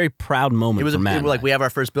it. It was a very proud moment. For Matt. We're like, we have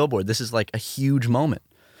our first billboard. This is like a huge moment.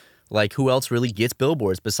 Like, who else really gets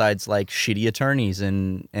billboards besides like shitty attorneys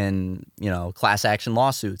and class action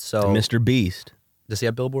lawsuits? So Mr. Beast. Does he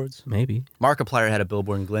have billboards? Maybe. Markiplier had a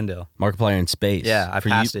billboard in Glendale. Markiplier in space. Yeah, I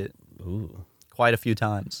passed it quite a few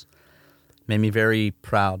times. Made me very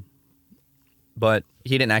proud. But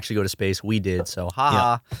he didn't actually go to space. We did, so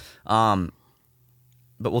haha. Yeah.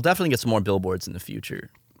 But we'll definitely get some more billboards in the future.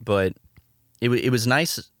 But it was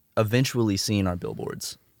nice eventually seeing our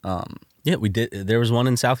billboards. Yeah, we did. There was one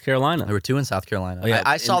in South Carolina. There were 2 in South Carolina. Oh, yeah,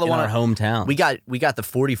 I saw the one in our hometown. We got the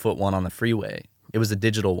 40-foot one on the freeway. It was a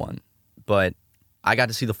digital one, but I got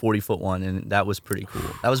to see the 40-foot one, and that was pretty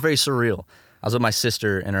cool. That was very surreal. I was with my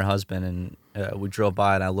sister and her husband, and we drove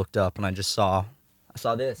by, and I looked up, and I saw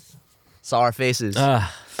this. Saw our faces. And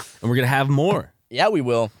we're going to have more. Yeah, we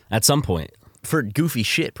will. At some point. For goofy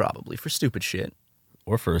shit, probably. For stupid shit.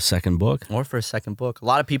 Or for a second book. A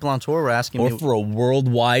lot of people on tour were asking me. Or for a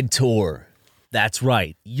worldwide tour. That's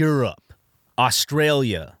right. Europe.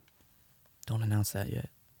 Australia. Don't announce that yet.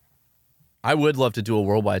 I would love to do a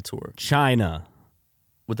worldwide tour. China.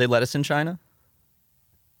 Would they let us in China?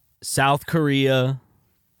 South Korea.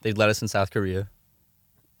 They'd let us in South Korea.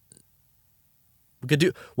 We could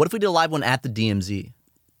do. What if we did a live one at the DMZ?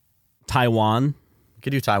 Taiwan. We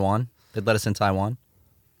could do Taiwan. They'd let us in Taiwan.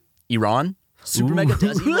 Dude, Mega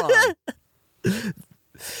does Iran.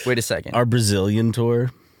 Wait a second. Our Brazilian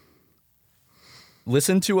tour.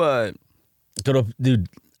 Listen to dude.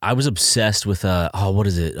 I was obsessed with what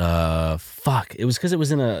is it? Fuck. It was because it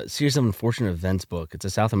was in a series of unfortunate events book. It's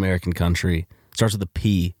a South American country. It starts with a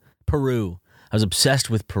P. Peru. I was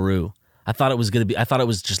obsessed with Peru. I thought it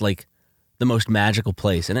was just like the most magical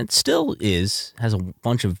place, and it still is. Has a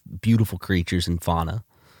bunch of beautiful creatures and fauna.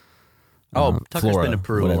 Tucker's flora, been to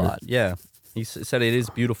Peru whatever. a lot. Yeah, he said it is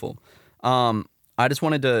beautiful. I just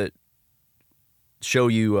wanted to show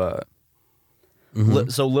you.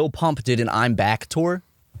 So Lil Pump did an I'm Back tour,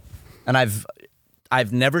 and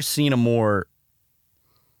I've never seen a more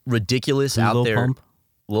ridiculous out Lil there. Pump?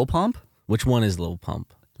 Lil Pump? Which one is Lil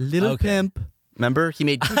Pump? Little Pimp. Remember? He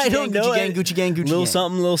made Gucci I Gang, don't know. Gucci Gang, Gucci Gang, Gucci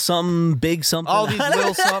Gang. Little something, big something. All these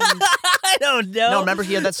little something. I don't know. No, remember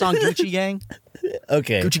he had that song Gucci Gang?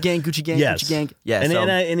 Okay. Gucci Gang, Gucci Gang, Yes. Gucci Gang. Yeah,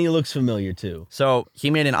 And he looks familiar too. so he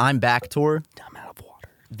made an I'm Back tour. I'm out of water.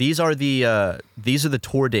 these are the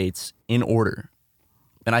tour dates in order.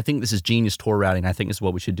 And I think this is genius tour routing. I think this is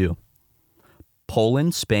what we should do.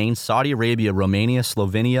 Poland, Spain, Saudi Arabia, Romania,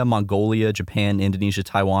 Slovenia, Mongolia, Japan, Indonesia,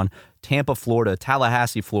 Taiwan, Tampa, Florida,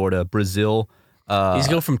 Tallahassee, Florida, Brazil. These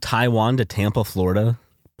go from Taiwan to Tampa, Florida?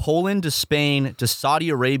 Poland to Spain to Saudi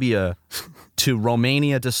Arabia to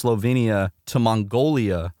Romania to Slovenia to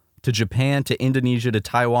Mongolia to Japan to Indonesia to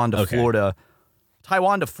Taiwan to Florida.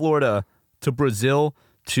 Taiwan to Florida to Brazil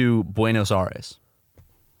to Buenos Aires.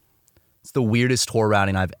 It's the weirdest tour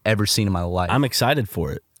routing I've ever seen in my life. I'm excited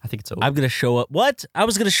for it. I think it's over. I'm going to show up. What? I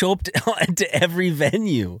was going to show up to every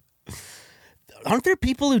venue. Aren't there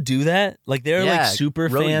people who do that? Like, they're like super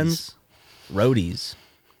fans? Roadies.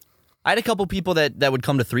 I had a couple people that would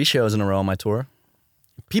come to 3 shows in a row on my tour.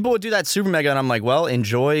 People would do that super mega, and I'm like, well,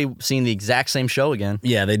 enjoy seeing the exact same show again.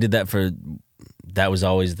 Yeah, they did that for... That was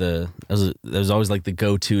always like the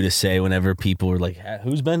go-to to say whenever people were like,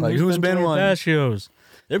 who's been to one past shows?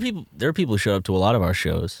 There are people who show up to a lot of our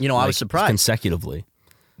shows. You know, I was surprised. Consecutively.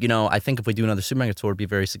 You know, I think if we do another Super Mega tour, it'd be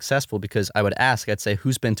very successful because I'd say,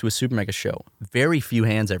 who's been to a Super Mega show? Very few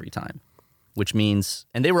hands every time, which means,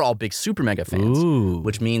 and they were all big Super Mega fans,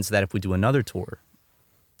 which means that if we do another tour,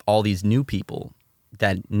 all these new people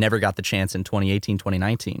that never got the chance in 2018,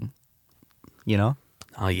 2019, you know?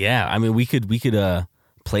 Oh, yeah. I mean, we could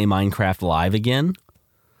play Minecraft live again.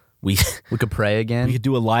 We could pray again. We could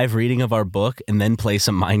do a live reading of our book and then play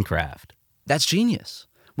some Minecraft. That's genius.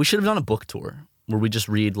 We should have done a book tour where we just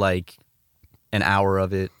read like an hour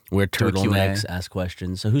of it. Wear turtlenecks, ask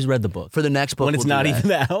questions. So who's read the book? For the next book, when it's not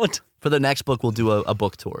even out. For the next book, we'll do a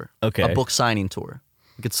book tour. Okay. A book signing tour.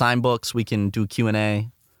 We could sign books. We can do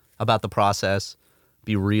Q&A about the process.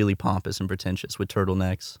 Be really pompous and pretentious with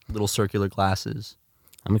turtlenecks, little circular glasses.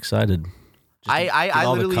 I'm excited. I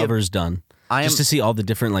all literally the covers done. Just to see all the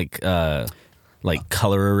different like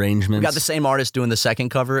color arrangements. We got the same artist doing the second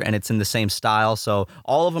cover, and it's in the same style. So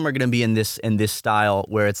all of them are going to be in this style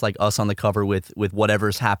where it's like us on the cover with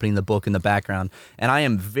whatever's happening in the book in the background. And I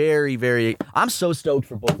am I'm so stoked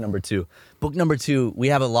for book number 2. Book number 2, we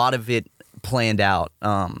have a lot of it planned out.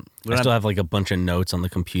 I still have like a bunch of notes on the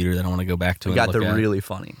computer that I want to go back to. They're really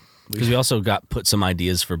funny. Because we also put some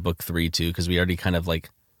ideas for book 3 too. Because we already kind of like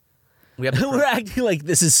we're acting like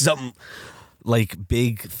this is something like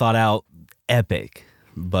big, thought out, epic.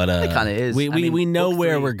 But it kind of is. We know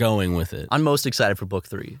where we're going with it. I'm most excited for book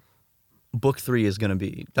 3. Book 3 is going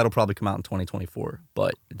to that'll probably come out in 2024.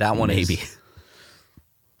 But that one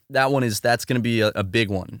that's going to be a big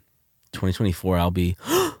one. 2024, I'll be.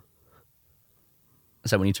 Is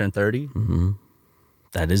that when you turn 30? Mm-hmm.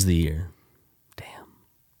 That is the year. Damn.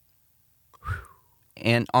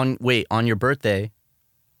 And on your birthday,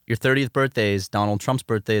 your 30th birthday is Donald Trump's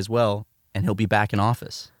birthday as well, and he'll be back in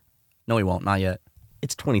office. No, he won't. Not yet.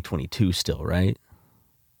 It's 2022 still, right?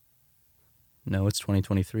 No, it's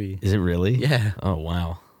 2023. Is it really? Yeah. Oh,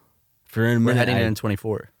 wow. We're heading in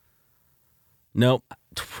 24. Nope.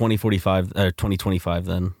 2045 or 2025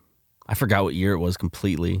 then. I forgot what year it was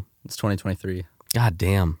completely. It's 2023. God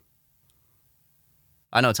damn.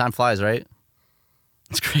 I know, time flies, right?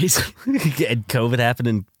 It's crazy. And COVID happened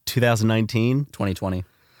in 2019? 2020.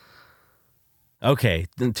 Okay.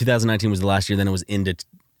 Then 2019 was the last year, then it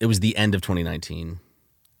was the end of 2019.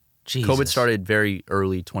 Jesus. COVID started very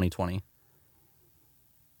early 2020.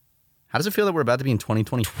 How does it feel that we're about to be in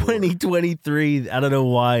 2024? 2023. I don't know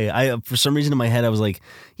why. For some reason in my head I was like,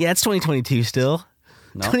 yeah, it's 2022 still.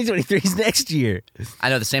 No. 2023 is next year. I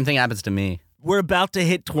know, the same thing happens to me. We're about to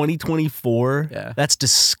hit 2024. Yeah. That's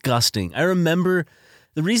disgusting. I remember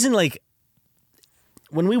the reason, like,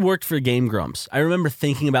 when we worked for Game Grumps, I remember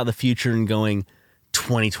thinking about the future and going,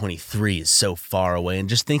 2023 is so far away, and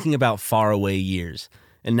just thinking about far away years.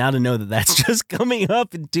 And now to know that that's just coming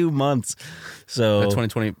up in 2 months. So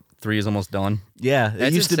 2023 is almost done. Yeah.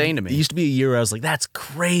 That's insane to me. It used to be a year where I was like, that's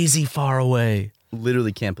crazy far away.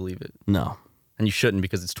 Literally can't believe it. No. And you shouldn't,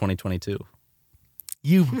 because it's 2022.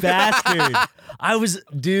 You bastard.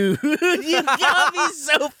 Dude, you got me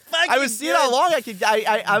so fucking I was seeing how long I could,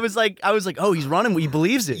 I was like, oh, he's running, he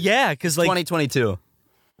believes it. Yeah, because like. 2022.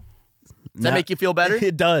 Does that make you feel better?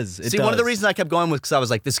 It does. See, one of the reasons I kept going was because I was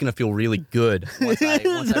like, this is going to feel really good once I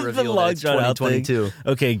reveal that it's 2022.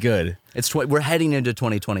 Okay, good. We're heading into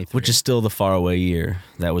 2023. Which is still the faraway year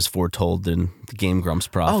that was foretold in the Game Grumps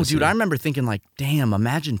prophecy. Oh, dude, I remember thinking like, damn,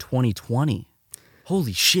 imagine 2020.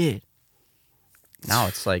 Holy shit. Now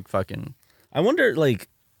it's like fucking... I wonder, like...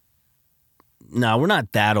 No, we're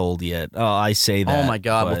not that old yet. Oh, I say that. Oh, my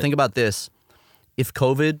God. Well, think about this. If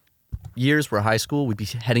COVID years were high school, we'd be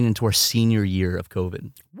heading into our senior year of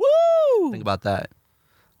COVID. Woo! Think about that.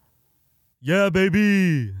 Yeah,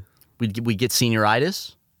 baby. We get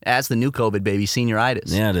senioritis. That's the new COVID, baby.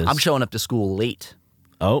 Senioritis. Yeah, it is. I'm showing up to school late.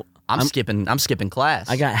 Oh, I'm skipping class.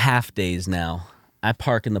 I got half days now. I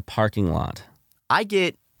park in the parking lot. I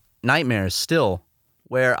get nightmares still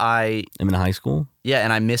where I'm in high school? Yeah,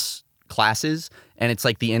 and I miss classes, and it's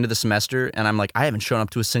like the end of the semester, and I'm like, I haven't shown up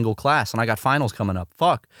to a single class, and I got finals coming up.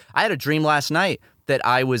 Fuck. I had a dream last night that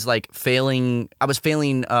I was like failing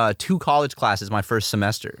 2 college classes my first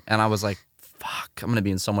semester, and I was like, fuck, I'm going to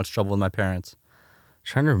be in so much trouble with my parents.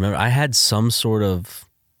 Trying to remember. I had some sort of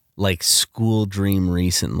like school dream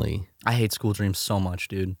recently. I hate school dreams so much,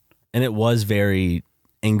 dude. And it was very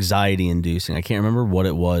anxiety inducing. I can't remember what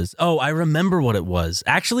it was. Oh, I remember what it was.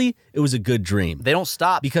 Actually, it was a good dream. They don't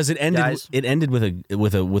stop because it ended. Guys. It ended with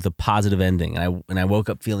a positive ending, and I woke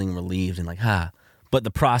up feeling relieved and like But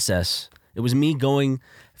the process, it was me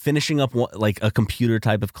finishing up like a computer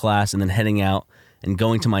type of class, and then heading out and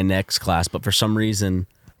going to my next class. But for some reason,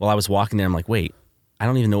 while I was walking there, I'm like, wait, I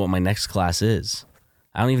don't even know what my next class is.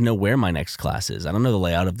 I don't even know where my next class is. I don't know the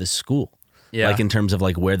layout of this school. Yeah. Like in terms of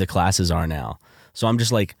like where the classes are now. So I'm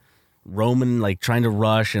just like roaming, like trying to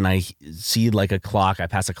rush, and I see like a clock. I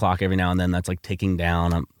pass a clock every now and then that's like ticking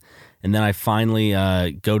down. And then I finally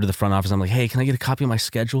go to the front office. I'm like, hey, can I get a copy of my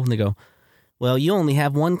schedule? And they go, well, you only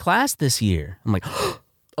have 1 class this year. I'm like,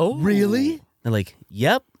 oh, really? They're like,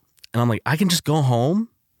 yep. And I'm like, I can just go home?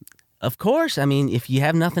 Of course. I mean, if you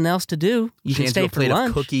have nothing else to do, you can stay for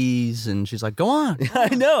lunch. Cookies, and she's like, go on.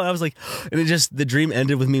 I know. I was like, and the dream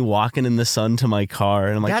ended with me walking in the sun to my car.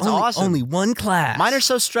 And I'm like, that's awesome. Only 1 class. Mine are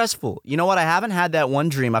so stressful. You know what? I haven't had that one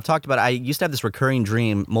dream. I've talked about it. I used to have this recurring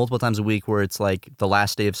dream multiple times a week where it's like the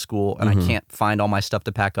last day of school and I can't find all my stuff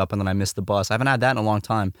to pack up and then I miss the bus. I haven't had that in a long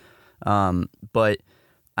time. But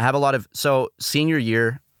I have a lot of, so senior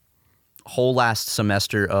year, whole last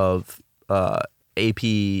semester of, AP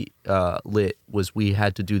Lit was we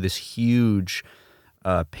had to do this huge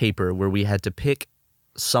paper where we had to pick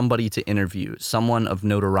somebody to interview, someone of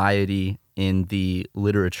notoriety in the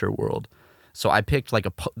literature world. So I picked like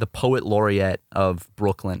the poet laureate of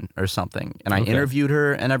Brooklyn or something, and I interviewed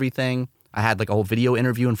her and everything. I had like a whole video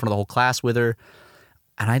interview in front of the whole class with her,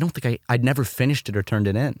 and I don't think I'd never finished it or turned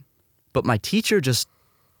it in. But my teacher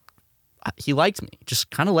he liked me,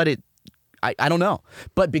 just kind of let it. I don't know.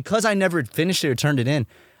 But because I never finished it or turned it in,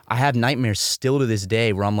 I have nightmares still to this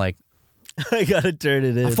day where I'm like, I got to turn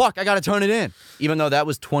it in. Oh, fuck, I got to turn it in. Even though that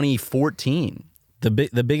was 2014.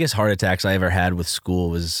 The biggest heart attacks I ever had with school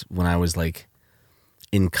was when I was like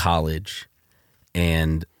in college,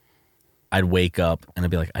 and I'd wake up and I'd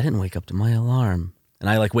be like, I didn't wake up to my alarm. And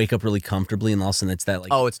I like wake up really comfortably, and all of a sudden it's that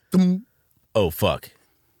like, oh, fuck.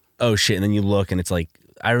 Oh, shit. And then you look and it's like,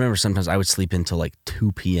 I remember sometimes I would sleep until like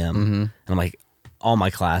 2 p.m. And I'm like, all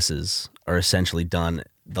my classes are essentially done.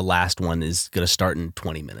 The last one is going to start in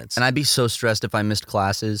 20 minutes. And I'd be so stressed if I missed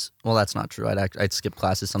classes. Well, that's not true. I'd skip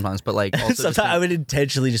classes sometimes, but like also sometimes I would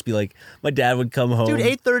intentionally just be like, my dad would come home. Dude,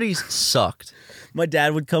 8:30s sucked. My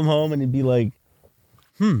dad would come home and he'd be like,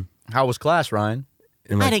 How was class, Ryan?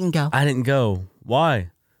 I didn't go. I didn't go.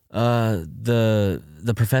 Why? The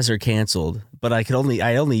professor canceled, but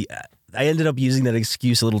I ended up using that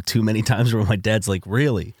excuse a little too many times where my dad's like,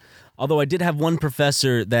 really? Although I did have one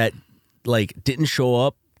professor that like didn't show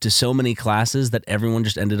up to so many classes that everyone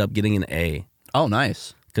just ended up getting an A. Oh,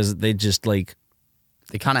 nice. Because they just like...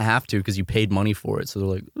 They kind of have to because you paid money for it. So they're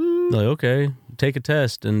like, okay, take a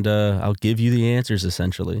test and I'll give you the answers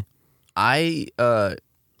essentially.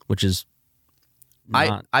 Which is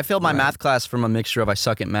not I failed my right. math class from a mixture of I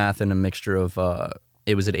suck at math and a mixture of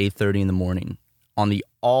it was at 8:30 in the morning on the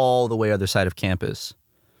all the way other side of campus.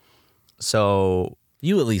 So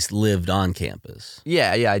you at least lived on campus.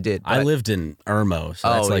 Yeah, I did. I lived in Irmo, so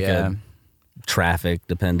that's like a traffic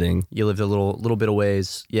depending. You lived a little bit of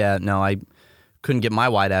ways. Yeah, no, I couldn't get my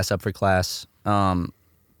white ass up for class.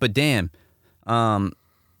 But damn,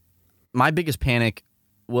 my biggest panic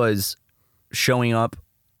was showing up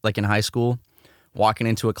like in high school, walking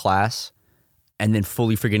into a class, and then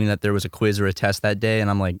fully forgetting that there was a quiz or a test that day, and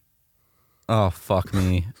I'm like, oh, fuck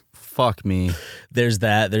me. Fuck me. There's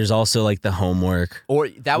that. There's also like the homework. Or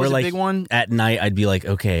that was a like, big one. At night, I'd be like,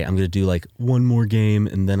 okay, I'm going to do like one more game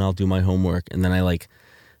and then I'll do my homework. And then I like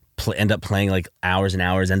end up playing like hours and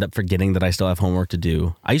hours, end up forgetting that I still have homework to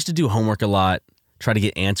do. I used to do homework a lot, try to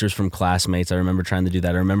get answers from classmates. I remember trying to do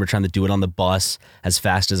that. I remember trying to do it on the bus as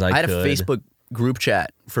fast as I could. I had a Facebook group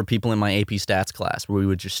chat for people in my AP Stats class where we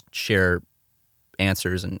would just share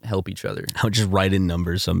answers and help each other. I would just write in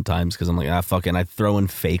numbers sometimes because I'm like, fuck it. And I'd throw in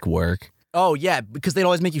fake work. Oh, yeah, because they'd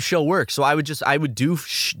always make you show work. So I would do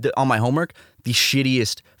on my homework the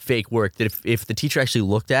shittiest fake work that if the teacher actually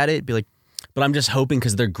looked at it, it'd be like, But I'm just hoping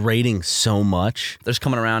because they're grading so much. They're just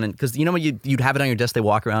coming around and because you know when you'd have it on your desk, they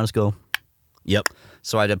walk around and just go. Yep.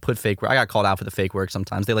 So I had put fake work. I got called out for the fake work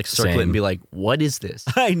sometimes. They like circle it Same. and be like, "What is this?"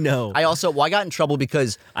 I know. I got in trouble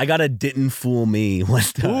because I got a didn't fool me one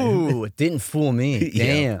time. ooh, it didn't fool me.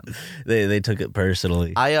 Damn. Yeah. They took it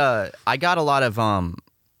personally. I got a lot of I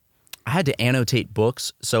had to annotate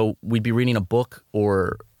books, so we'd be reading a book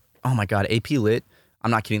or oh my god, AP Lit.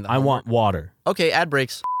 I'm not kidding. I want water. Okay, ad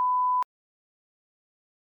breaks.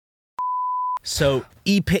 So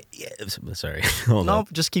sorry. Hold No, on.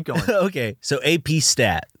 just keep going. Okay. So AP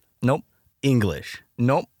Stat, Nope. English,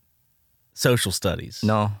 Nope. Social Studies,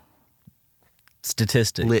 No.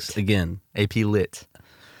 Statistics. Lit. Again. AP Lit.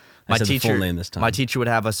 I said the full name this time. My teacher would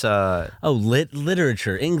have us.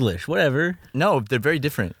 Literature, English, whatever. No, they're very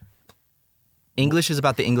different. English is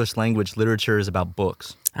about the English language. Literature is about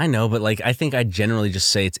books. I know, but like I think I generally just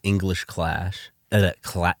say it's English class.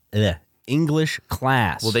 English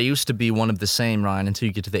class. Well, they used to be one of the same, Ryan, until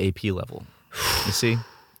you get to the AP level. You see,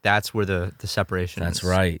 that's where the separation is. That's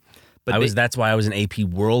right. But That's why I was in AP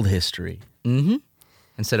World History.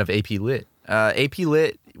 Instead of AP Lit. AP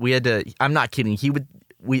Lit, we had to. I'm not kidding.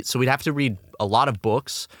 So we'd have to read a lot of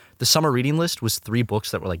books. The summer reading list was 3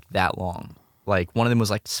 books that were like that long. Like one of them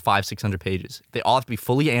was like 500-600 pages. They all have to be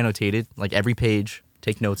fully annotated, like every page,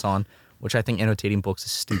 take notes on, which I think annotating books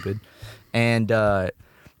is stupid. And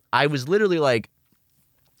I was literally like,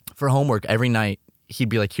 for homework every night, he'd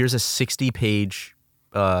be like, here's a 60-page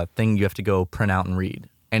thing you have to go print out and read.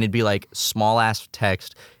 And it'd be like small ass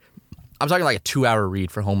text. I'm talking like a 2-hour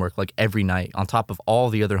read for homework, like every night, on top of all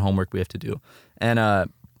the other homework we have to do. And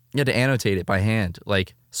you had to annotate it by hand,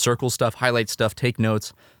 like circle stuff, highlight stuff, take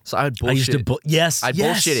notes. So I would bullshit it. I'd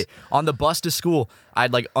bullshit it. On the bus to school,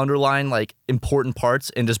 I'd like underline like important parts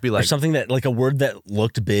and just be like. Or something that, like a word that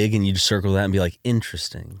looked big and you'd circle that and be like,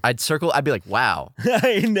 interesting. I'd be like, wow.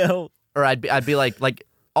 I know. Or I'd be like,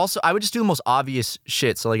 also, I would just do the most obvious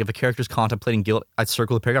shit. So like if a character's contemplating guilt, I'd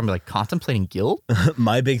circle the paragraph and be like, contemplating guilt?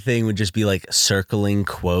 My big thing would just be like circling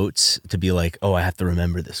quotes to be like, oh, I have to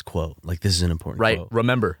remember this quote. Like this is an important Right, quote.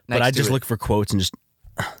 remember. But I just look for quotes and just.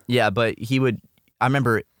 Yeah, but he'd look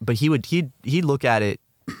at it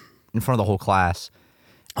in front of the whole class.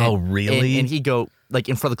 Oh, really? And he'd go like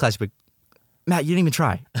in front of the class, he'd be like, Matt, you didn't even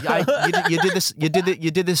try. You did this.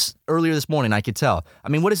 You did this earlier this morning. I could tell. I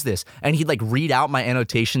mean, what is this? And he'd like read out my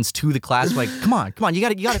annotations to the class. Like, come on. You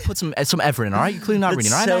got to put some effort in. All right, you're clearly not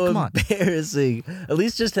reading. All right, so come on. Embarrassing. At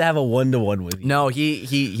least just to have a 1-to-1 with you. No,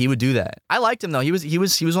 he would do that. I liked him though. He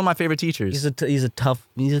was one of my favorite teachers. He's a tough.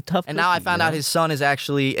 And now I found out his son is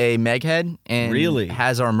actually a Meghead and Really?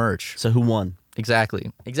 has our merch. So who won?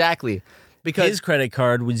 Exactly. Because His credit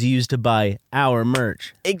card was used to buy our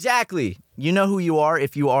merch. exactly. You know who you are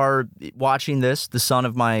if you are watching this, the son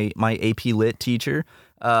of my AP Lit teacher,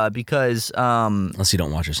 because Unless you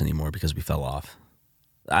don't watch us anymore because we fell off.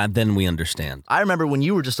 Then we understand. I remember when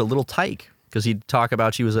you were just a little tyke because he'd talk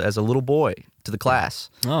about you as a little boy to the class.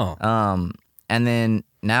 Oh. And then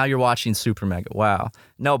now you're watching Super Mega. Wow.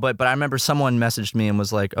 No, but I remember someone messaged me and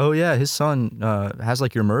was like, oh yeah, his son has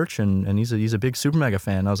like your merch and he's a big Super Mega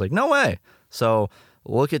fan. And I was like, no way. So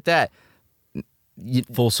look at that.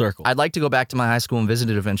 Full circle. I'd like to go back to my high school and visit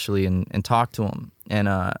it eventually and talk to him. And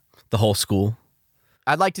The whole school.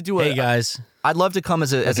 I'd like to do Hey guys. I'd love to come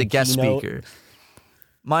as a guest keynote? speaker.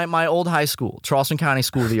 My old high school, Charleston County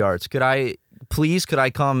School of the Arts. Could I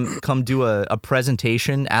come do a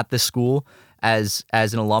presentation at this school as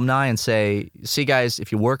an alumni and say, see guys,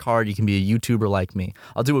 if you work hard, you can be a YouTuber like me.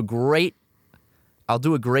 I'll do a great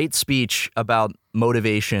speech about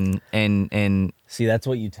motivation and See, that's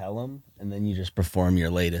what you tell them, and then you just perform your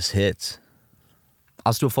latest hits.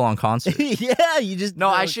 I'll just do a full on concert. Yeah, you just No,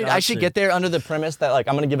 I should get there under the premise that like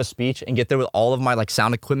I'm gonna give a speech and get there with all of my like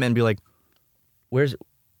sound equipment and be like,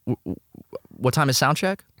 what time is sound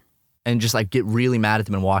check? And just like get really mad at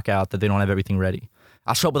them and walk out that they don't have everything ready.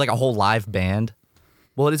 I'll show up with like a whole live band.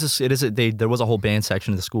 Well, there was a whole band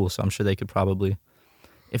section of the school, so I'm sure they could probably.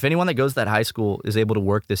 If anyone that goes to that high school is able to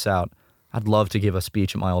work this out, I'd love to give a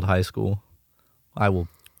speech at my old high school. I will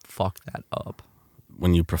fuck that up.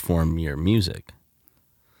 When you perform your music.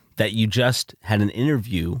 That you just had an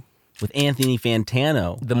interview with Anthony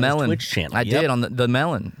Fantano The on Melon. his Twitch channel. I Yep. did on the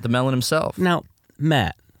Melon himself. Now,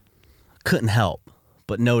 Matt, couldn't help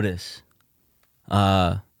but notice,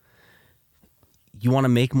 you want to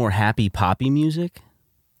make more happy poppy music?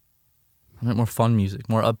 I want more fun music,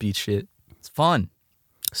 more upbeat shit. It's fun.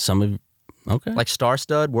 Okay. Like Star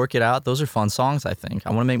Stud, Work It Out. Those are fun songs, I think. I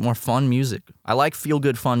want to make more fun music. I like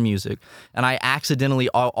feel-good fun music. And I accidentally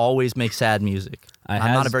always make sad music.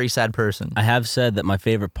 I'm not a very sad person. I have said that my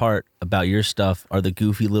favorite part about your stuff are the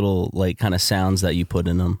goofy little like kind of sounds that you put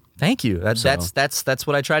in them. Thank you. That's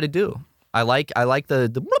what I try to do. I like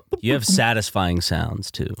the You have satisfying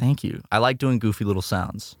sounds too. Thank you. I like doing goofy little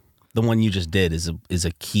sounds. The one you just did is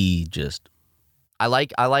a key just. I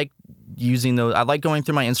like using those. I like going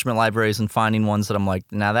through my instrument libraries and finding ones that I'm like,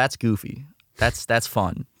 now that's goofy. That's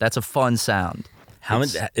fun. That's a fun sound.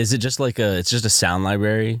 Is it just like it's just a sound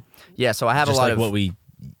library? Yeah, so I have just a lot like of what we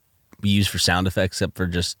use for sound effects, except for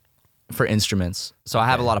just for instruments. So I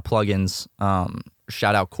have a lot of plugins.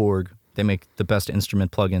 Shout out Korg. They make the best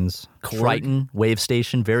instrument plugins. Korg? Triton, Wave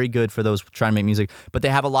Station, very good for those trying to make music. But they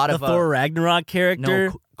have a lot the of Thor Ragnarok character.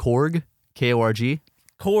 No, Korg, Korg.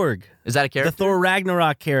 Korg. Is that a character? The Thor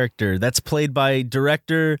Ragnarok character that's played by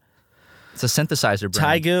director. It's a synthesizer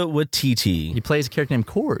brand. Taika Waititi. He plays a character named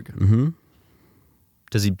Korg. Mm-hmm.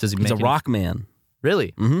 Does he make He's a rock man.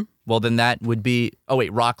 Really? Mm-hmm. Well, then that would be. Oh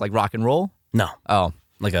wait, rock like rock and roll? No. Oh,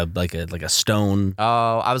 like a stone.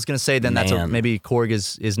 Oh, I was gonna say then Man. that's maybe Korg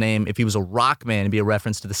is his name. If he was a rock man, it'd be a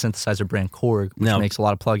reference to the synthesizer brand Korg, which makes a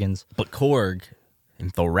lot of plugins. But Korg in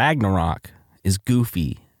Thor Ragnarok is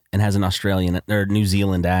goofy and has an Australian or New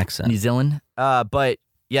Zealand accent. New Zealand. But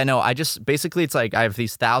yeah, no, I just basically it's like I have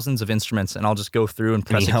these thousands of instruments, and I'll just go through and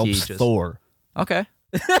press and he a key. helps Thor. Okay.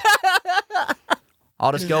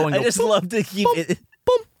 I'll just go and go. I just love to keep boom, it.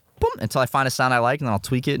 boom, boom, until I find a sound I like, and then I'll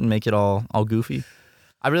tweak it and make it all goofy.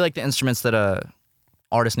 I really like the instruments that a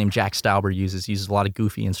artist named Jack Stauber uses. He uses a lot of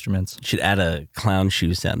goofy instruments. You should add a clown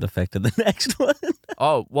shoe sound effect to the next one.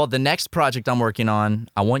 Oh, well, the next project I'm working on,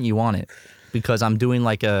 I want you on it because I'm doing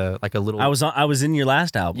like a little. I was in your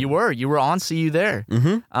last album. You were on See You There.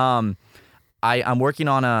 Mm-hmm. I'm working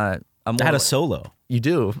on I had a solo. You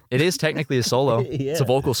do. It is technically a solo. Yeah. It's a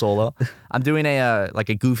vocal solo. I'm doing a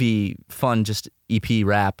goofy, fun, just EP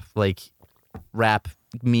rap, like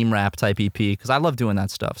meme rap type EP because I love doing that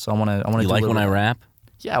stuff. So I want to. You like when I rap?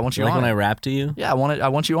 Yeah, I want you like on when it. I rap to you? Yeah, I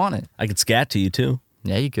want you on it. I could scat to you too.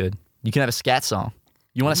 Yeah, you could. You can have a scat song.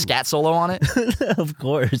 You want a scat solo on it? Of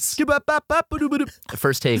course.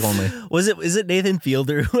 First take only. Is it Nathan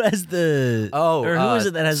Fielder who has the or who is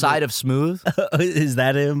it that has Side of Smooth? Is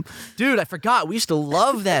that him? Dude, I forgot. We used to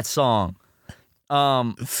love that song.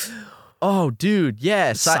 Oh, dude,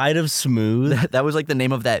 yeah. Side of Smooth. That was like the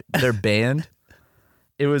name of their band.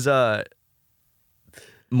 It was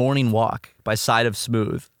Morning Walk by Side of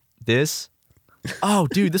Smooth. This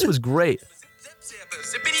was great.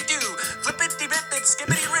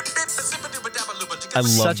 I love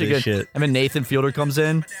Such a this good shit. And then Nathan Fielder comes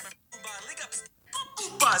in.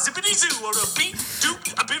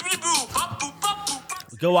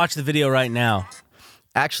 Go watch the video right now.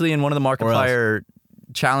 Actually, in one of the Markiplier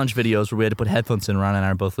challenge videos where we had to put headphones in, Ron and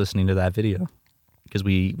I are both listening to that video because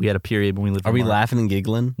we had a period when we lived. Are we laughing and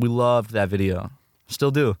giggling? We loved that video.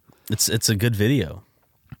 Still do. It's a good video.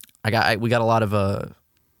 We got a lot of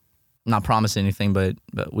not promising anything, but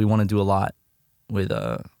we want to do a lot with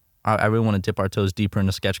I really want to dip our toes deeper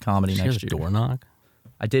into sketch comedy next year. Door knock?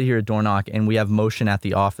 I did hear a door knock, and we have motion at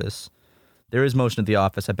the office. There is motion at the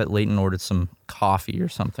office. I bet Leighton ordered some coffee or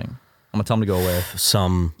something. I'm gonna tell him to go away.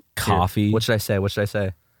 Some coffee. Here. What should I say?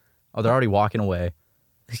 Oh, they're already walking away.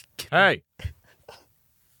 Hey.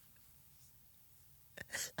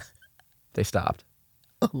 They stopped.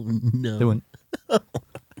 Oh no. They went.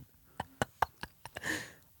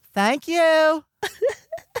 Thank you.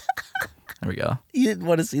 There we go. You didn't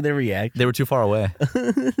want to see their reaction. They were too far away.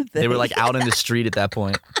 They were like out in the street at that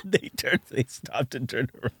point. They stopped and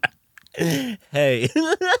turned around. Hey.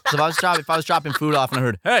 So if I was dropping food off and I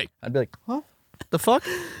heard, hey, I'd be like, huh? The fuck?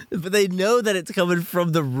 But they know that it's coming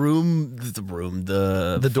from the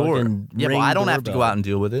door. Yeah, but I don't have to doorbell. go out and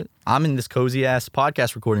deal with it. I'm in this cozy ass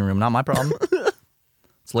podcast recording room. Not my problem.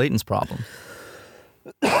 It's Leighton's problem.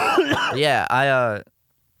 Yeah,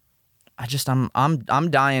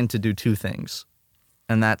 I'm dying to do two things,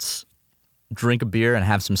 and that's drink a beer and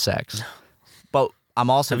have some sex. But I'm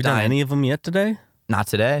also Have you done dying. any of them yet today? Not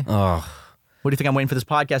today. Oh, What do you think I'm waiting for this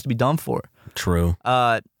podcast to be done for? true.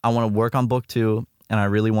 I want to work on book 2, and I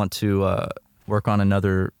really want to work on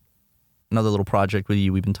another little project with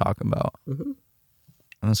you we've been talking about. Mm-hmm.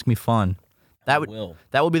 And it's gonna be fun. That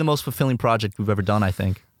will be the most fulfilling project we've ever done, I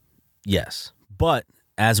think. Yes, but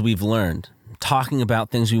as we've learned, talking about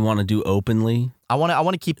things we want to do openly. I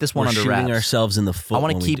want to keep this one we're under shooting wraps. ourselves in the foot. I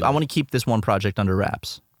want to keep this one project under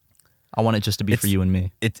wraps. I want it just to be for you and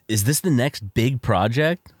me. Is this the next big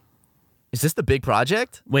project? Is this the big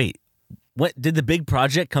project? Wait, what did the big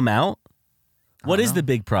project come out? What is the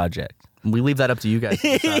big project? We leave that up to you guys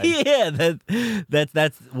to decide. Yeah,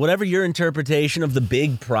 that's whatever your interpretation of the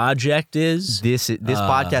big project is. This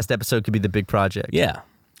podcast episode could be the big project. Yeah.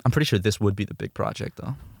 I'm pretty sure this would be the big project,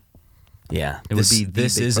 though. Yeah.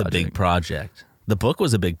 This is a big project. The book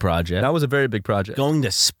was a big project. That was a very big project. Going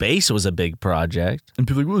to space was a big project. And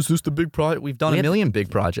people are like, well, is this the big project? We've done a million big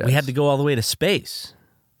projects. We had to go all the way to space.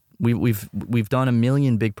 We've done a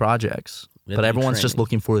million big projects, but everyone's just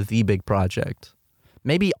looking for the big project.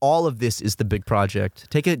 Maybe all of this is the big project.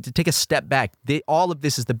 Take a step back. All of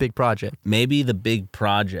this is the big project. Maybe the big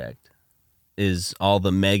project is all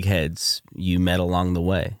the Megheads you met along the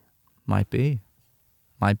way. Might be.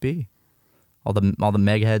 All the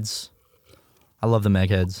Megheads. I love the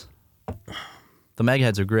Megheads. The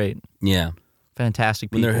Megheads are great. Yeah. Fantastic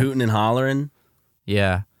people. When they're hooting and hollering.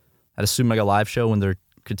 Yeah. At a Super Mega Live show when they're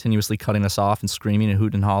continuously cutting us off and screaming and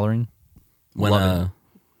hooting and hollering. When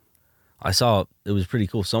I saw it was pretty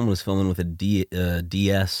cool. Someone was filming with a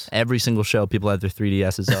DS. Every single show, people had their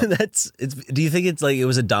 3DSs up. Do you think it's like it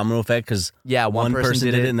was a domino effect? Because one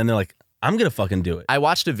person did it, and then they're like, "I'm gonna fucking do it." I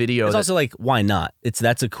watched a video. It's also like, why not?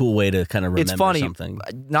 That's a cool way to kind of remember something. It's funny.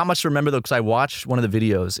 Not much to remember though, because I watched one of the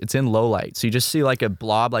videos. It's in low light, so you just see like a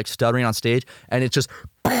blob like stuttering on stage, and it's just.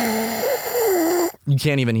 You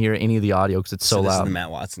can't even hear any of the audio because it's so loud. This is the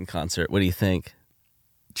Matt Watson concert. What do you think?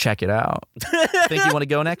 Check it out. Think you want to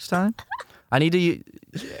go next time? I need to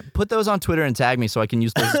put those on Twitter and tag me so I can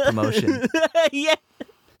use those as promotion. Yeah,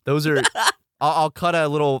 those are. I'll cut a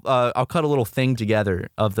little thing together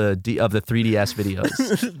of the 3DS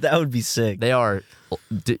videos. That would be sick. They are.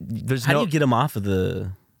 How do you get them off of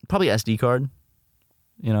the? Probably SD card.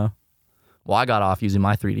 You know. Well, I got off using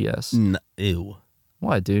my 3DS. Ew.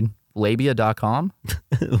 What, dude? Labia.com?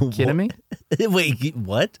 Kidding me? Wait,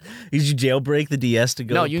 what? Did you jailbreak the DS to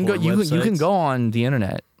go? No, you can go. You can go on the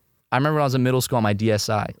internet. I remember when I was in middle school on my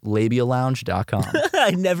DSi, labialounge.com.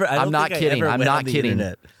 I'm not kidding. I went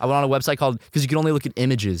on a website called, because you can only look at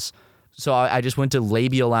images. So I just went to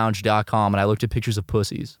labialounge.com and I looked at pictures of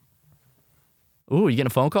pussies. Ooh, you getting a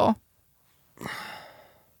phone call?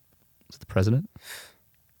 Is it the president?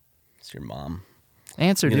 It's your mom.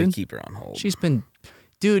 Answer, dude. Keep her on hold. She's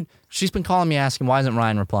been calling me asking, why isn't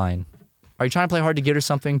Ryan replying? Are you trying to play hard to get or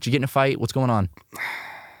something? Did you get in a fight? What's going on?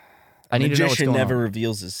 I need to know what's going on. Magician never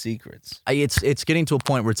reveals his secrets. It's getting to a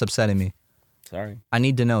point where it's upsetting me. Sorry. I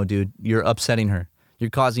need to know, dude. You're upsetting her. You're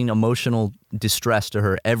causing emotional distress to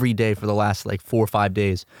her every day for the last 4 or 5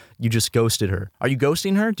 days. You just ghosted her. Are you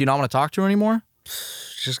ghosting her? Do you not want to talk to her anymore?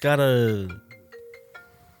 Just gotta...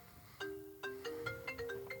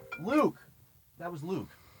 Luke. That was Luke.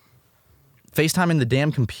 FaceTime in the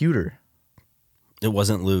damn computer. It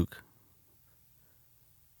wasn't Luke.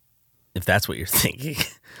 If that's what you're thinking.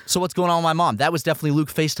 So what's going on with my mom? That was definitely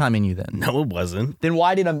Luke FaceTiming you then. No, it wasn't. Then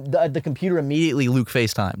why did the computer immediately Luke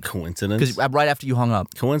FaceTime? Coincidence. Because right after you hung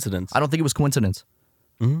up. Coincidence. I don't think it was coincidence.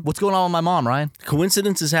 Mm-hmm. What's going on with my mom, Ryan?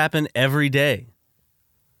 Coincidences happen every day.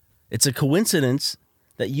 It's a coincidence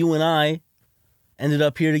that you and I ended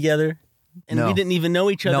up here together. And we didn't even know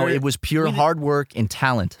each other. No, it was pure hard work and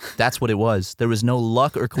talent. That's what it was. There was no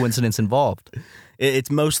luck or coincidence involved. It's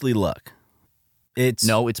mostly luck. It's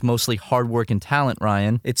mostly hard work and talent,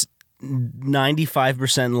 Ryan. It's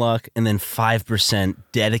 95% luck and then 5%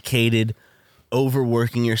 dedicated,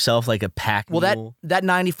 overworking yourself like a pack mule. Well, that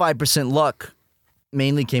 95% luck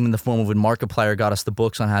mainly came in the form of when Markiplier got us the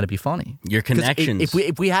books on how to be funny. Your connections.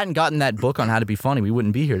 If we hadn't gotten that book on how to be funny, we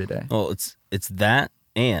wouldn't be here today. Well, it's that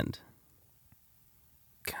and...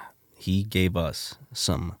 He gave us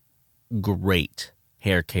some great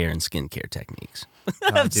hair care and skincare techniques.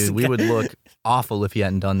 Oh, dude, we would look awful if he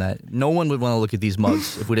hadn't done that. No one would want to look at these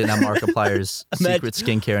mugs if we didn't have Markiplier's secret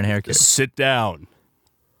skincare and hair care. Sit down.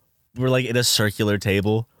 We're like at a circular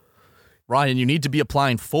table. Ryan, you need to be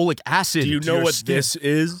applying folic acid. Do you know what this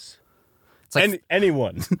is? It's like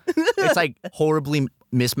anyone. It's like horribly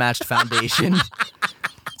mismatched foundation.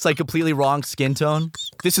 It's like completely wrong skin tone.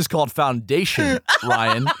 This is called foundation,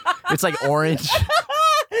 Ryan. It's like orange.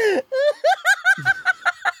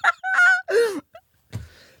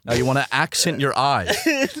 Now you want to accent your eyes.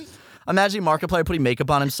 Imagine Markiplier putting makeup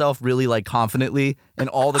on himself really confidently, and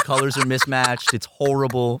all the colors are mismatched. It's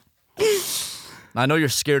horrible. I know you're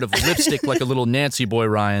scared of lipstick like a little Nancy boy,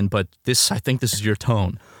 Ryan, but I think this is your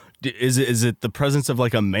tone. Is it the presence of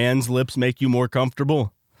a man's lips make you more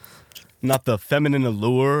comfortable? Not the feminine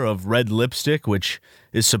allure of red lipstick, which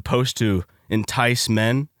is supposed to entice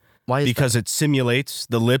men. Why is because it simulates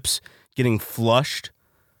the lips getting flushed.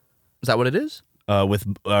 Is that what it is?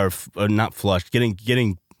 Not flushed,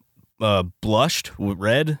 getting blushed with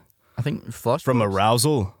red. I think flushed from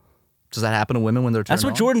arousal. Does that happen to women when they're turned That's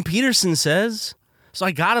what on? Jordan Peterson says. So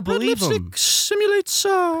I gotta believe him. Simulates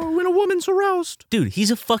when a woman's aroused. Dude,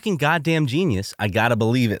 he's a fucking goddamn genius. I gotta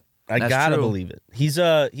believe it. I That's gotta true. believe it. He's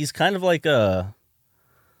kind of like an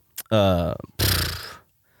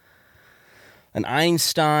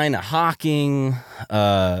Einstein, a Hawking,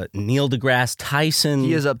 Neil deGrasse Tyson.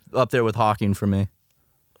 He is up there with Hawking for me.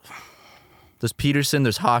 There's Peterson,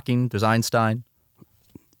 there's Hawking, there's Einstein.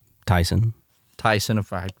 Tyson. How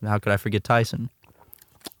could I forget Tyson?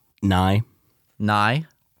 Nye.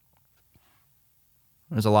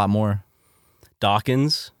 There's a lot more.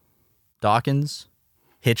 Dawkins.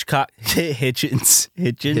 Hitchcock. Hitchens.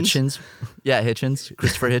 Hitchens. Yeah, Hitchens.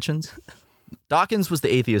 Christopher Hitchens. Dawkins was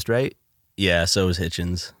the atheist, right? Yeah, so is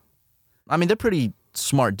Hitchens. I mean, they're pretty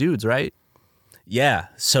smart dudes, right? Yeah.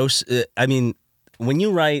 So I mean, when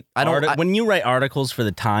you write when you write articles for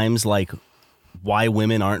the Times like why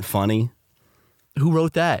women aren't funny. Who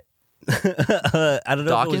wrote that? I don't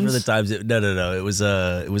know Dawkins? if it was for the Times. No. It was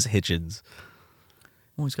Hitchens.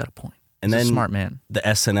 Always got a point. And He's then a smart man. The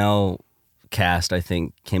SNL cast, I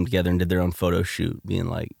think, came together and did their own photo shoot, being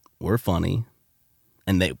like, "We're funny,"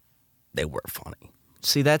 and they were funny.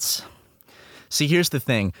 See, here's the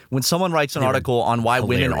thing. When someone writes an article on why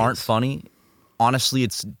women aren't funny, honestly,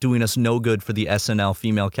 it's doing us no good for the SNL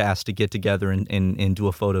female cast to get together and do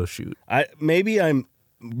a photo shoot. Maybe I'm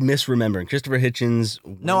misremembering. Christopher Hitchens.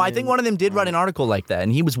 No, I think one of them did write an article like that,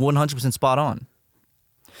 and he was 100% spot on.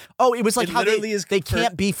 Oh, it was like how they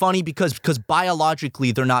can't be funny because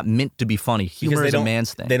biologically they're not meant to be funny. Humor is a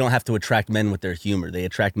man's thing. They don't have to attract men with their humor. They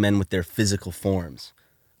attract men with their physical forms.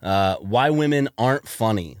 Why women aren't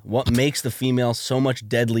funny. What makes the female so much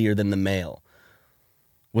deadlier than the male?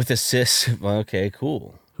 With a cis. Okay,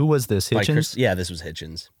 cool. Who was this? Hitchens? Yeah, this was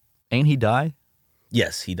Hitchens. Ain't he die?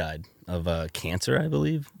 Yes, he died of cancer, I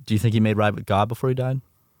believe. Do you think he made right with God before he died?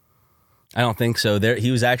 I don't think so. He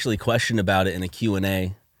was actually questioned about it in a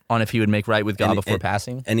Q&A. On if he would make right with God before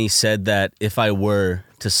passing? And he said that if I were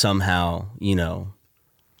to somehow,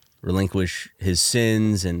 relinquish his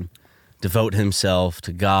sins and devote himself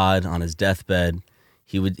to God on his deathbed,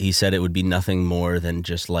 he said it would be nothing more than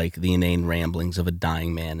just like the inane ramblings of a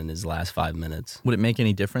dying man in his last 5 minutes. Would it make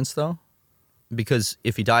any difference, though? Because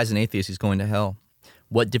if he dies an atheist, he's going to hell.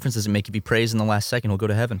 What difference does it make if he prays in the last second? He'll go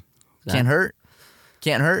to heaven. Can't hurt.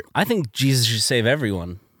 I think Jesus should save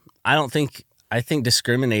everyone. I think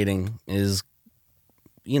discriminating is,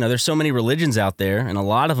 there's so many religions out there, and a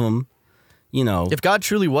lot of them, If God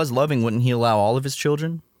truly was loving, wouldn't he allow all of his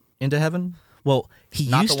children into heaven? Well, he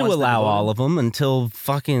used to allow all of them until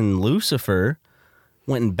fucking Lucifer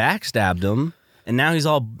went and backstabbed him, and now he's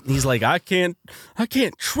like, I can't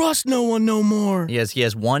trust no one no more. He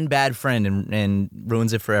has one bad friend and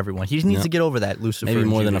ruins it for everyone. He needs to get over that, Lucifer. Maybe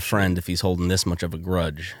more than a friend if he's holding this much of a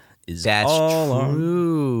grudge. That's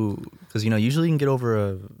true. Because, usually you can get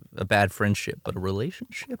over a bad friendship, but a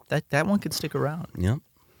relationship, that one could stick around. Yep.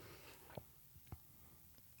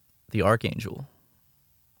 The Archangel.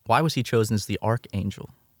 Why was he chosen as the Archangel?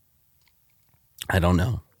 I don't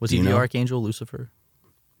know. Was he the Archangel, Lucifer?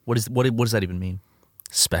 What does that even mean?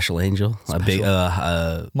 Special angel? A big,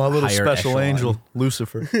 my little special echelon. angel,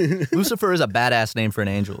 Lucifer. Lucifer is a badass name for an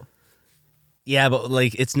angel. Yeah, but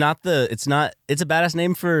like it's a badass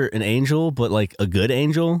name for an angel, but like a good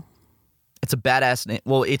angel. It's a badass name.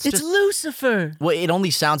 Well, it's just Lucifer. Well, it only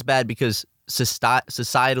sounds bad because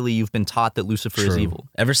societally you've been taught that Lucifer is evil.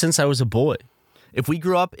 Ever since I was a boy. If we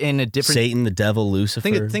grew up in a different Satan, the devil,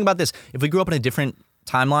 Lucifer. Think about this. If we grew up in a different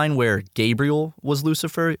timeline where Gabriel was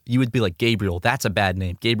Lucifer, you would be like, Gabriel, that's a bad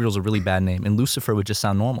name. Gabriel's a really bad name. And Lucifer would just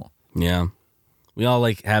sound normal. Yeah. We all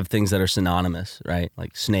like have things that are synonymous, right?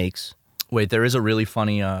 Like snakes. Wait, there is a really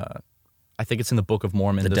funny, I think it's in the Book of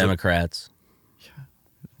Mormon. The Democrats.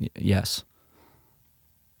 Yes.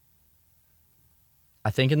 I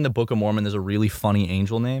think in the Book of Mormon there's a really funny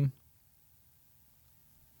angel name.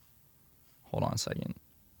 Hold on a second.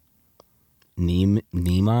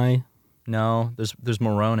 Nemai? No, there's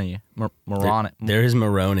Moroni. Moroni. There is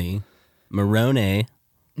Moroni. Moroni.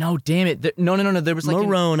 No, damn it. No. There was like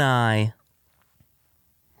Moroni.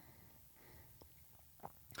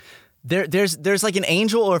 There's like an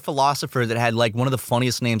angel or a philosopher that had like one of the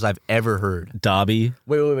funniest names I've ever heard. Dobby.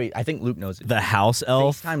 Wait. I think Luke knows it. The house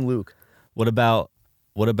elf. FaceTime Luke. What about?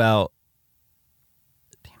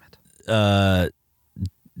 Damn it.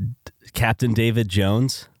 Captain David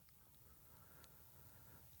Jones.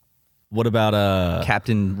 What about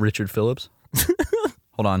Captain Richard Phillips?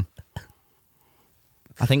 Hold on.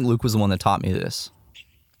 I think Luke was the one that taught me this.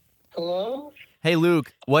 Hello? Hey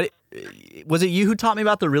Luke, what was it you who taught me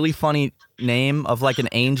about the really funny name of like an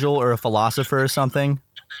angel or a philosopher or something?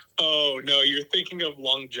 Oh, no, you're thinking of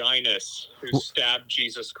Longinus, who stabbed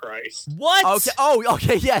Jesus Christ. What? Okay. Oh,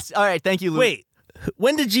 okay. Yes. All right. Thank you, Luke. Wait,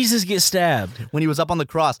 when did Jesus get stabbed? When he was up on the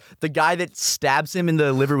cross, the guy that stabs him in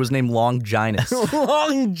the liver was named Longinus.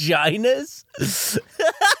 Longinus?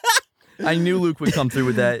 I knew Luke would come through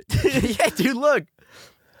with that. Yeah, dude, look.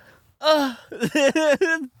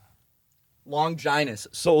 Longinus,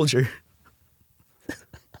 soldier.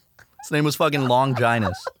 His name was fucking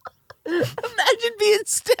Longinus. Imagine being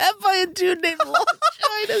stabbed by a dude named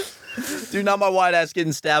Longinus. Dude, not my white ass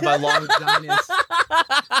getting stabbed by Longinus.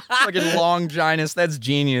 Fucking Longinus, that's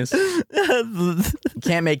genius. You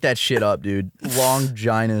can't make that shit up, dude.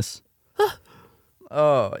 Longinus.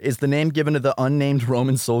 Oh, is the name given to the unnamed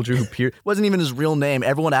Roman soldier who wasn't even his real name.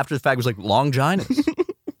 Everyone after the fact was like, Longinus.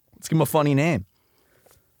 Let's give him a funny name.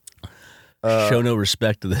 Show no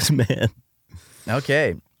respect to this man.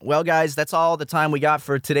 Okay. Well, guys, that's all the time we got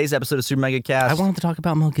for today's episode of Super Mega Cast. I wanted to talk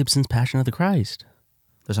about Mel Gibson's Passion of the Christ.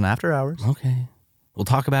 There's an after hours. Okay. We'll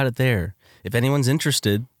talk about it there. If anyone's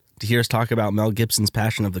interested to hear us talk about Mel Gibson's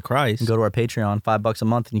Passion of the Christ, Go to our Patreon, $5 a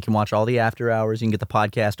month, and you can watch all the after hours. You can get the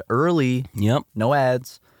podcast early. Yep. No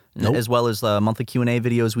ads. Nope. As well as the monthly Q&A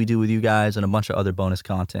videos we do with you guys and a bunch of other bonus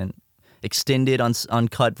content. Extended,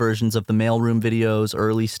 uncut versions of the mailroom videos,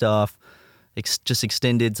 early stuff. Just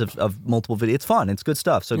extendeds of multiple videos. It's fun. It's good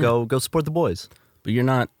stuff. So go support the boys. But you're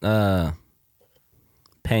not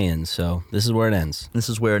paying, so this is where it ends. This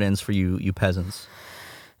is where it ends for you peasants.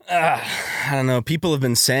 I don't know. People have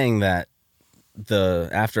been saying that the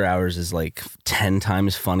after hours is like 10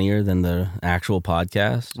 times funnier than the actual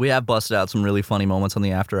podcast. We have busted out some really funny moments on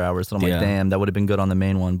the after hours that I'm like, Yeah. damn, that would have been good on the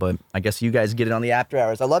main one. But I guess you guys get it on the after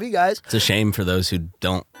hours. I love you guys. It's a shame for those who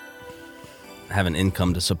don't have an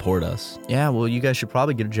income to support us. Yeah, well, you guys should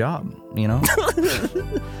probably get a job, you know?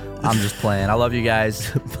 I'm just playing. I love you guys.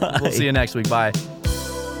 We'll see you next week. Bye.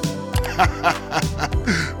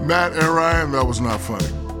 Matt and Ryan, that was not funny.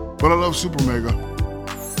 But I love Super Mega.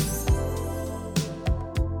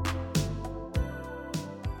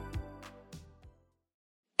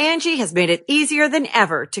 Angie has made it easier than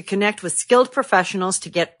ever to connect with skilled professionals to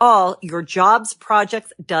get all your jobs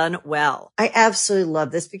projects done well. I absolutely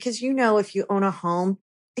love this because, you know, if you own a home,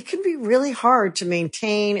 it can be really hard to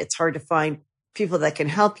maintain. It's hard to find people that can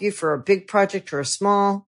help you for a big project or a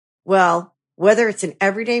small. Well, whether it's in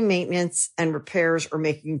everyday maintenance and repairs or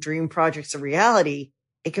making dream projects a reality,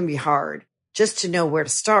 it can be hard just to know where to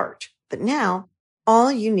start. But now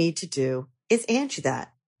all you need to do is Angie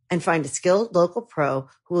that and find a skilled local pro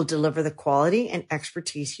who will deliver the quality and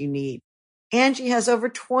expertise you need. Angie has over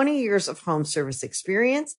 20 years of home service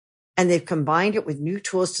experience, and they've combined it with new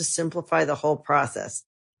tools to simplify the whole process.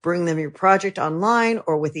 Bring them your project online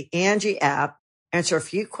or with the Angie app, answer a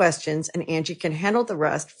few questions, and Angie can handle the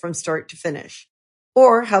rest from start to finish.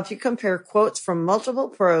 Or help you compare quotes from multiple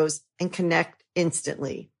pros and connect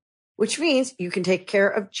instantly, which means you can take care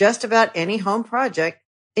of just about any home project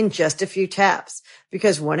in just a few taps.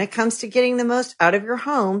 Because when it comes to getting the most out of your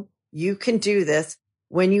home, you can do this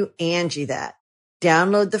when you Angie that.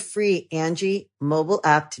 Download the free Angie mobile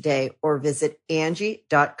app today or visit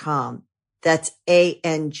Angie.com. That's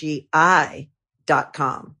ANGI.com.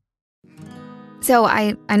 So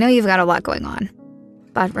I know you've got a lot going on,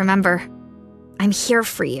 but remember, I'm here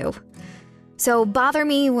for you. So bother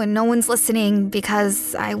me when no one's listening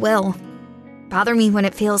because I will. Bother me when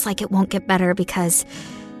it feels like it won't get better because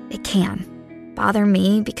it can. Bother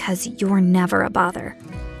me because you're never a bother.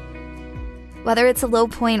 Whether it's a low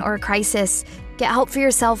point or a crisis, get help for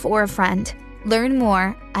yourself or a friend. Learn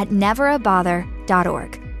more at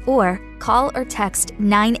neverabother.org or call or text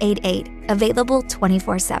 988, available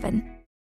 24/7.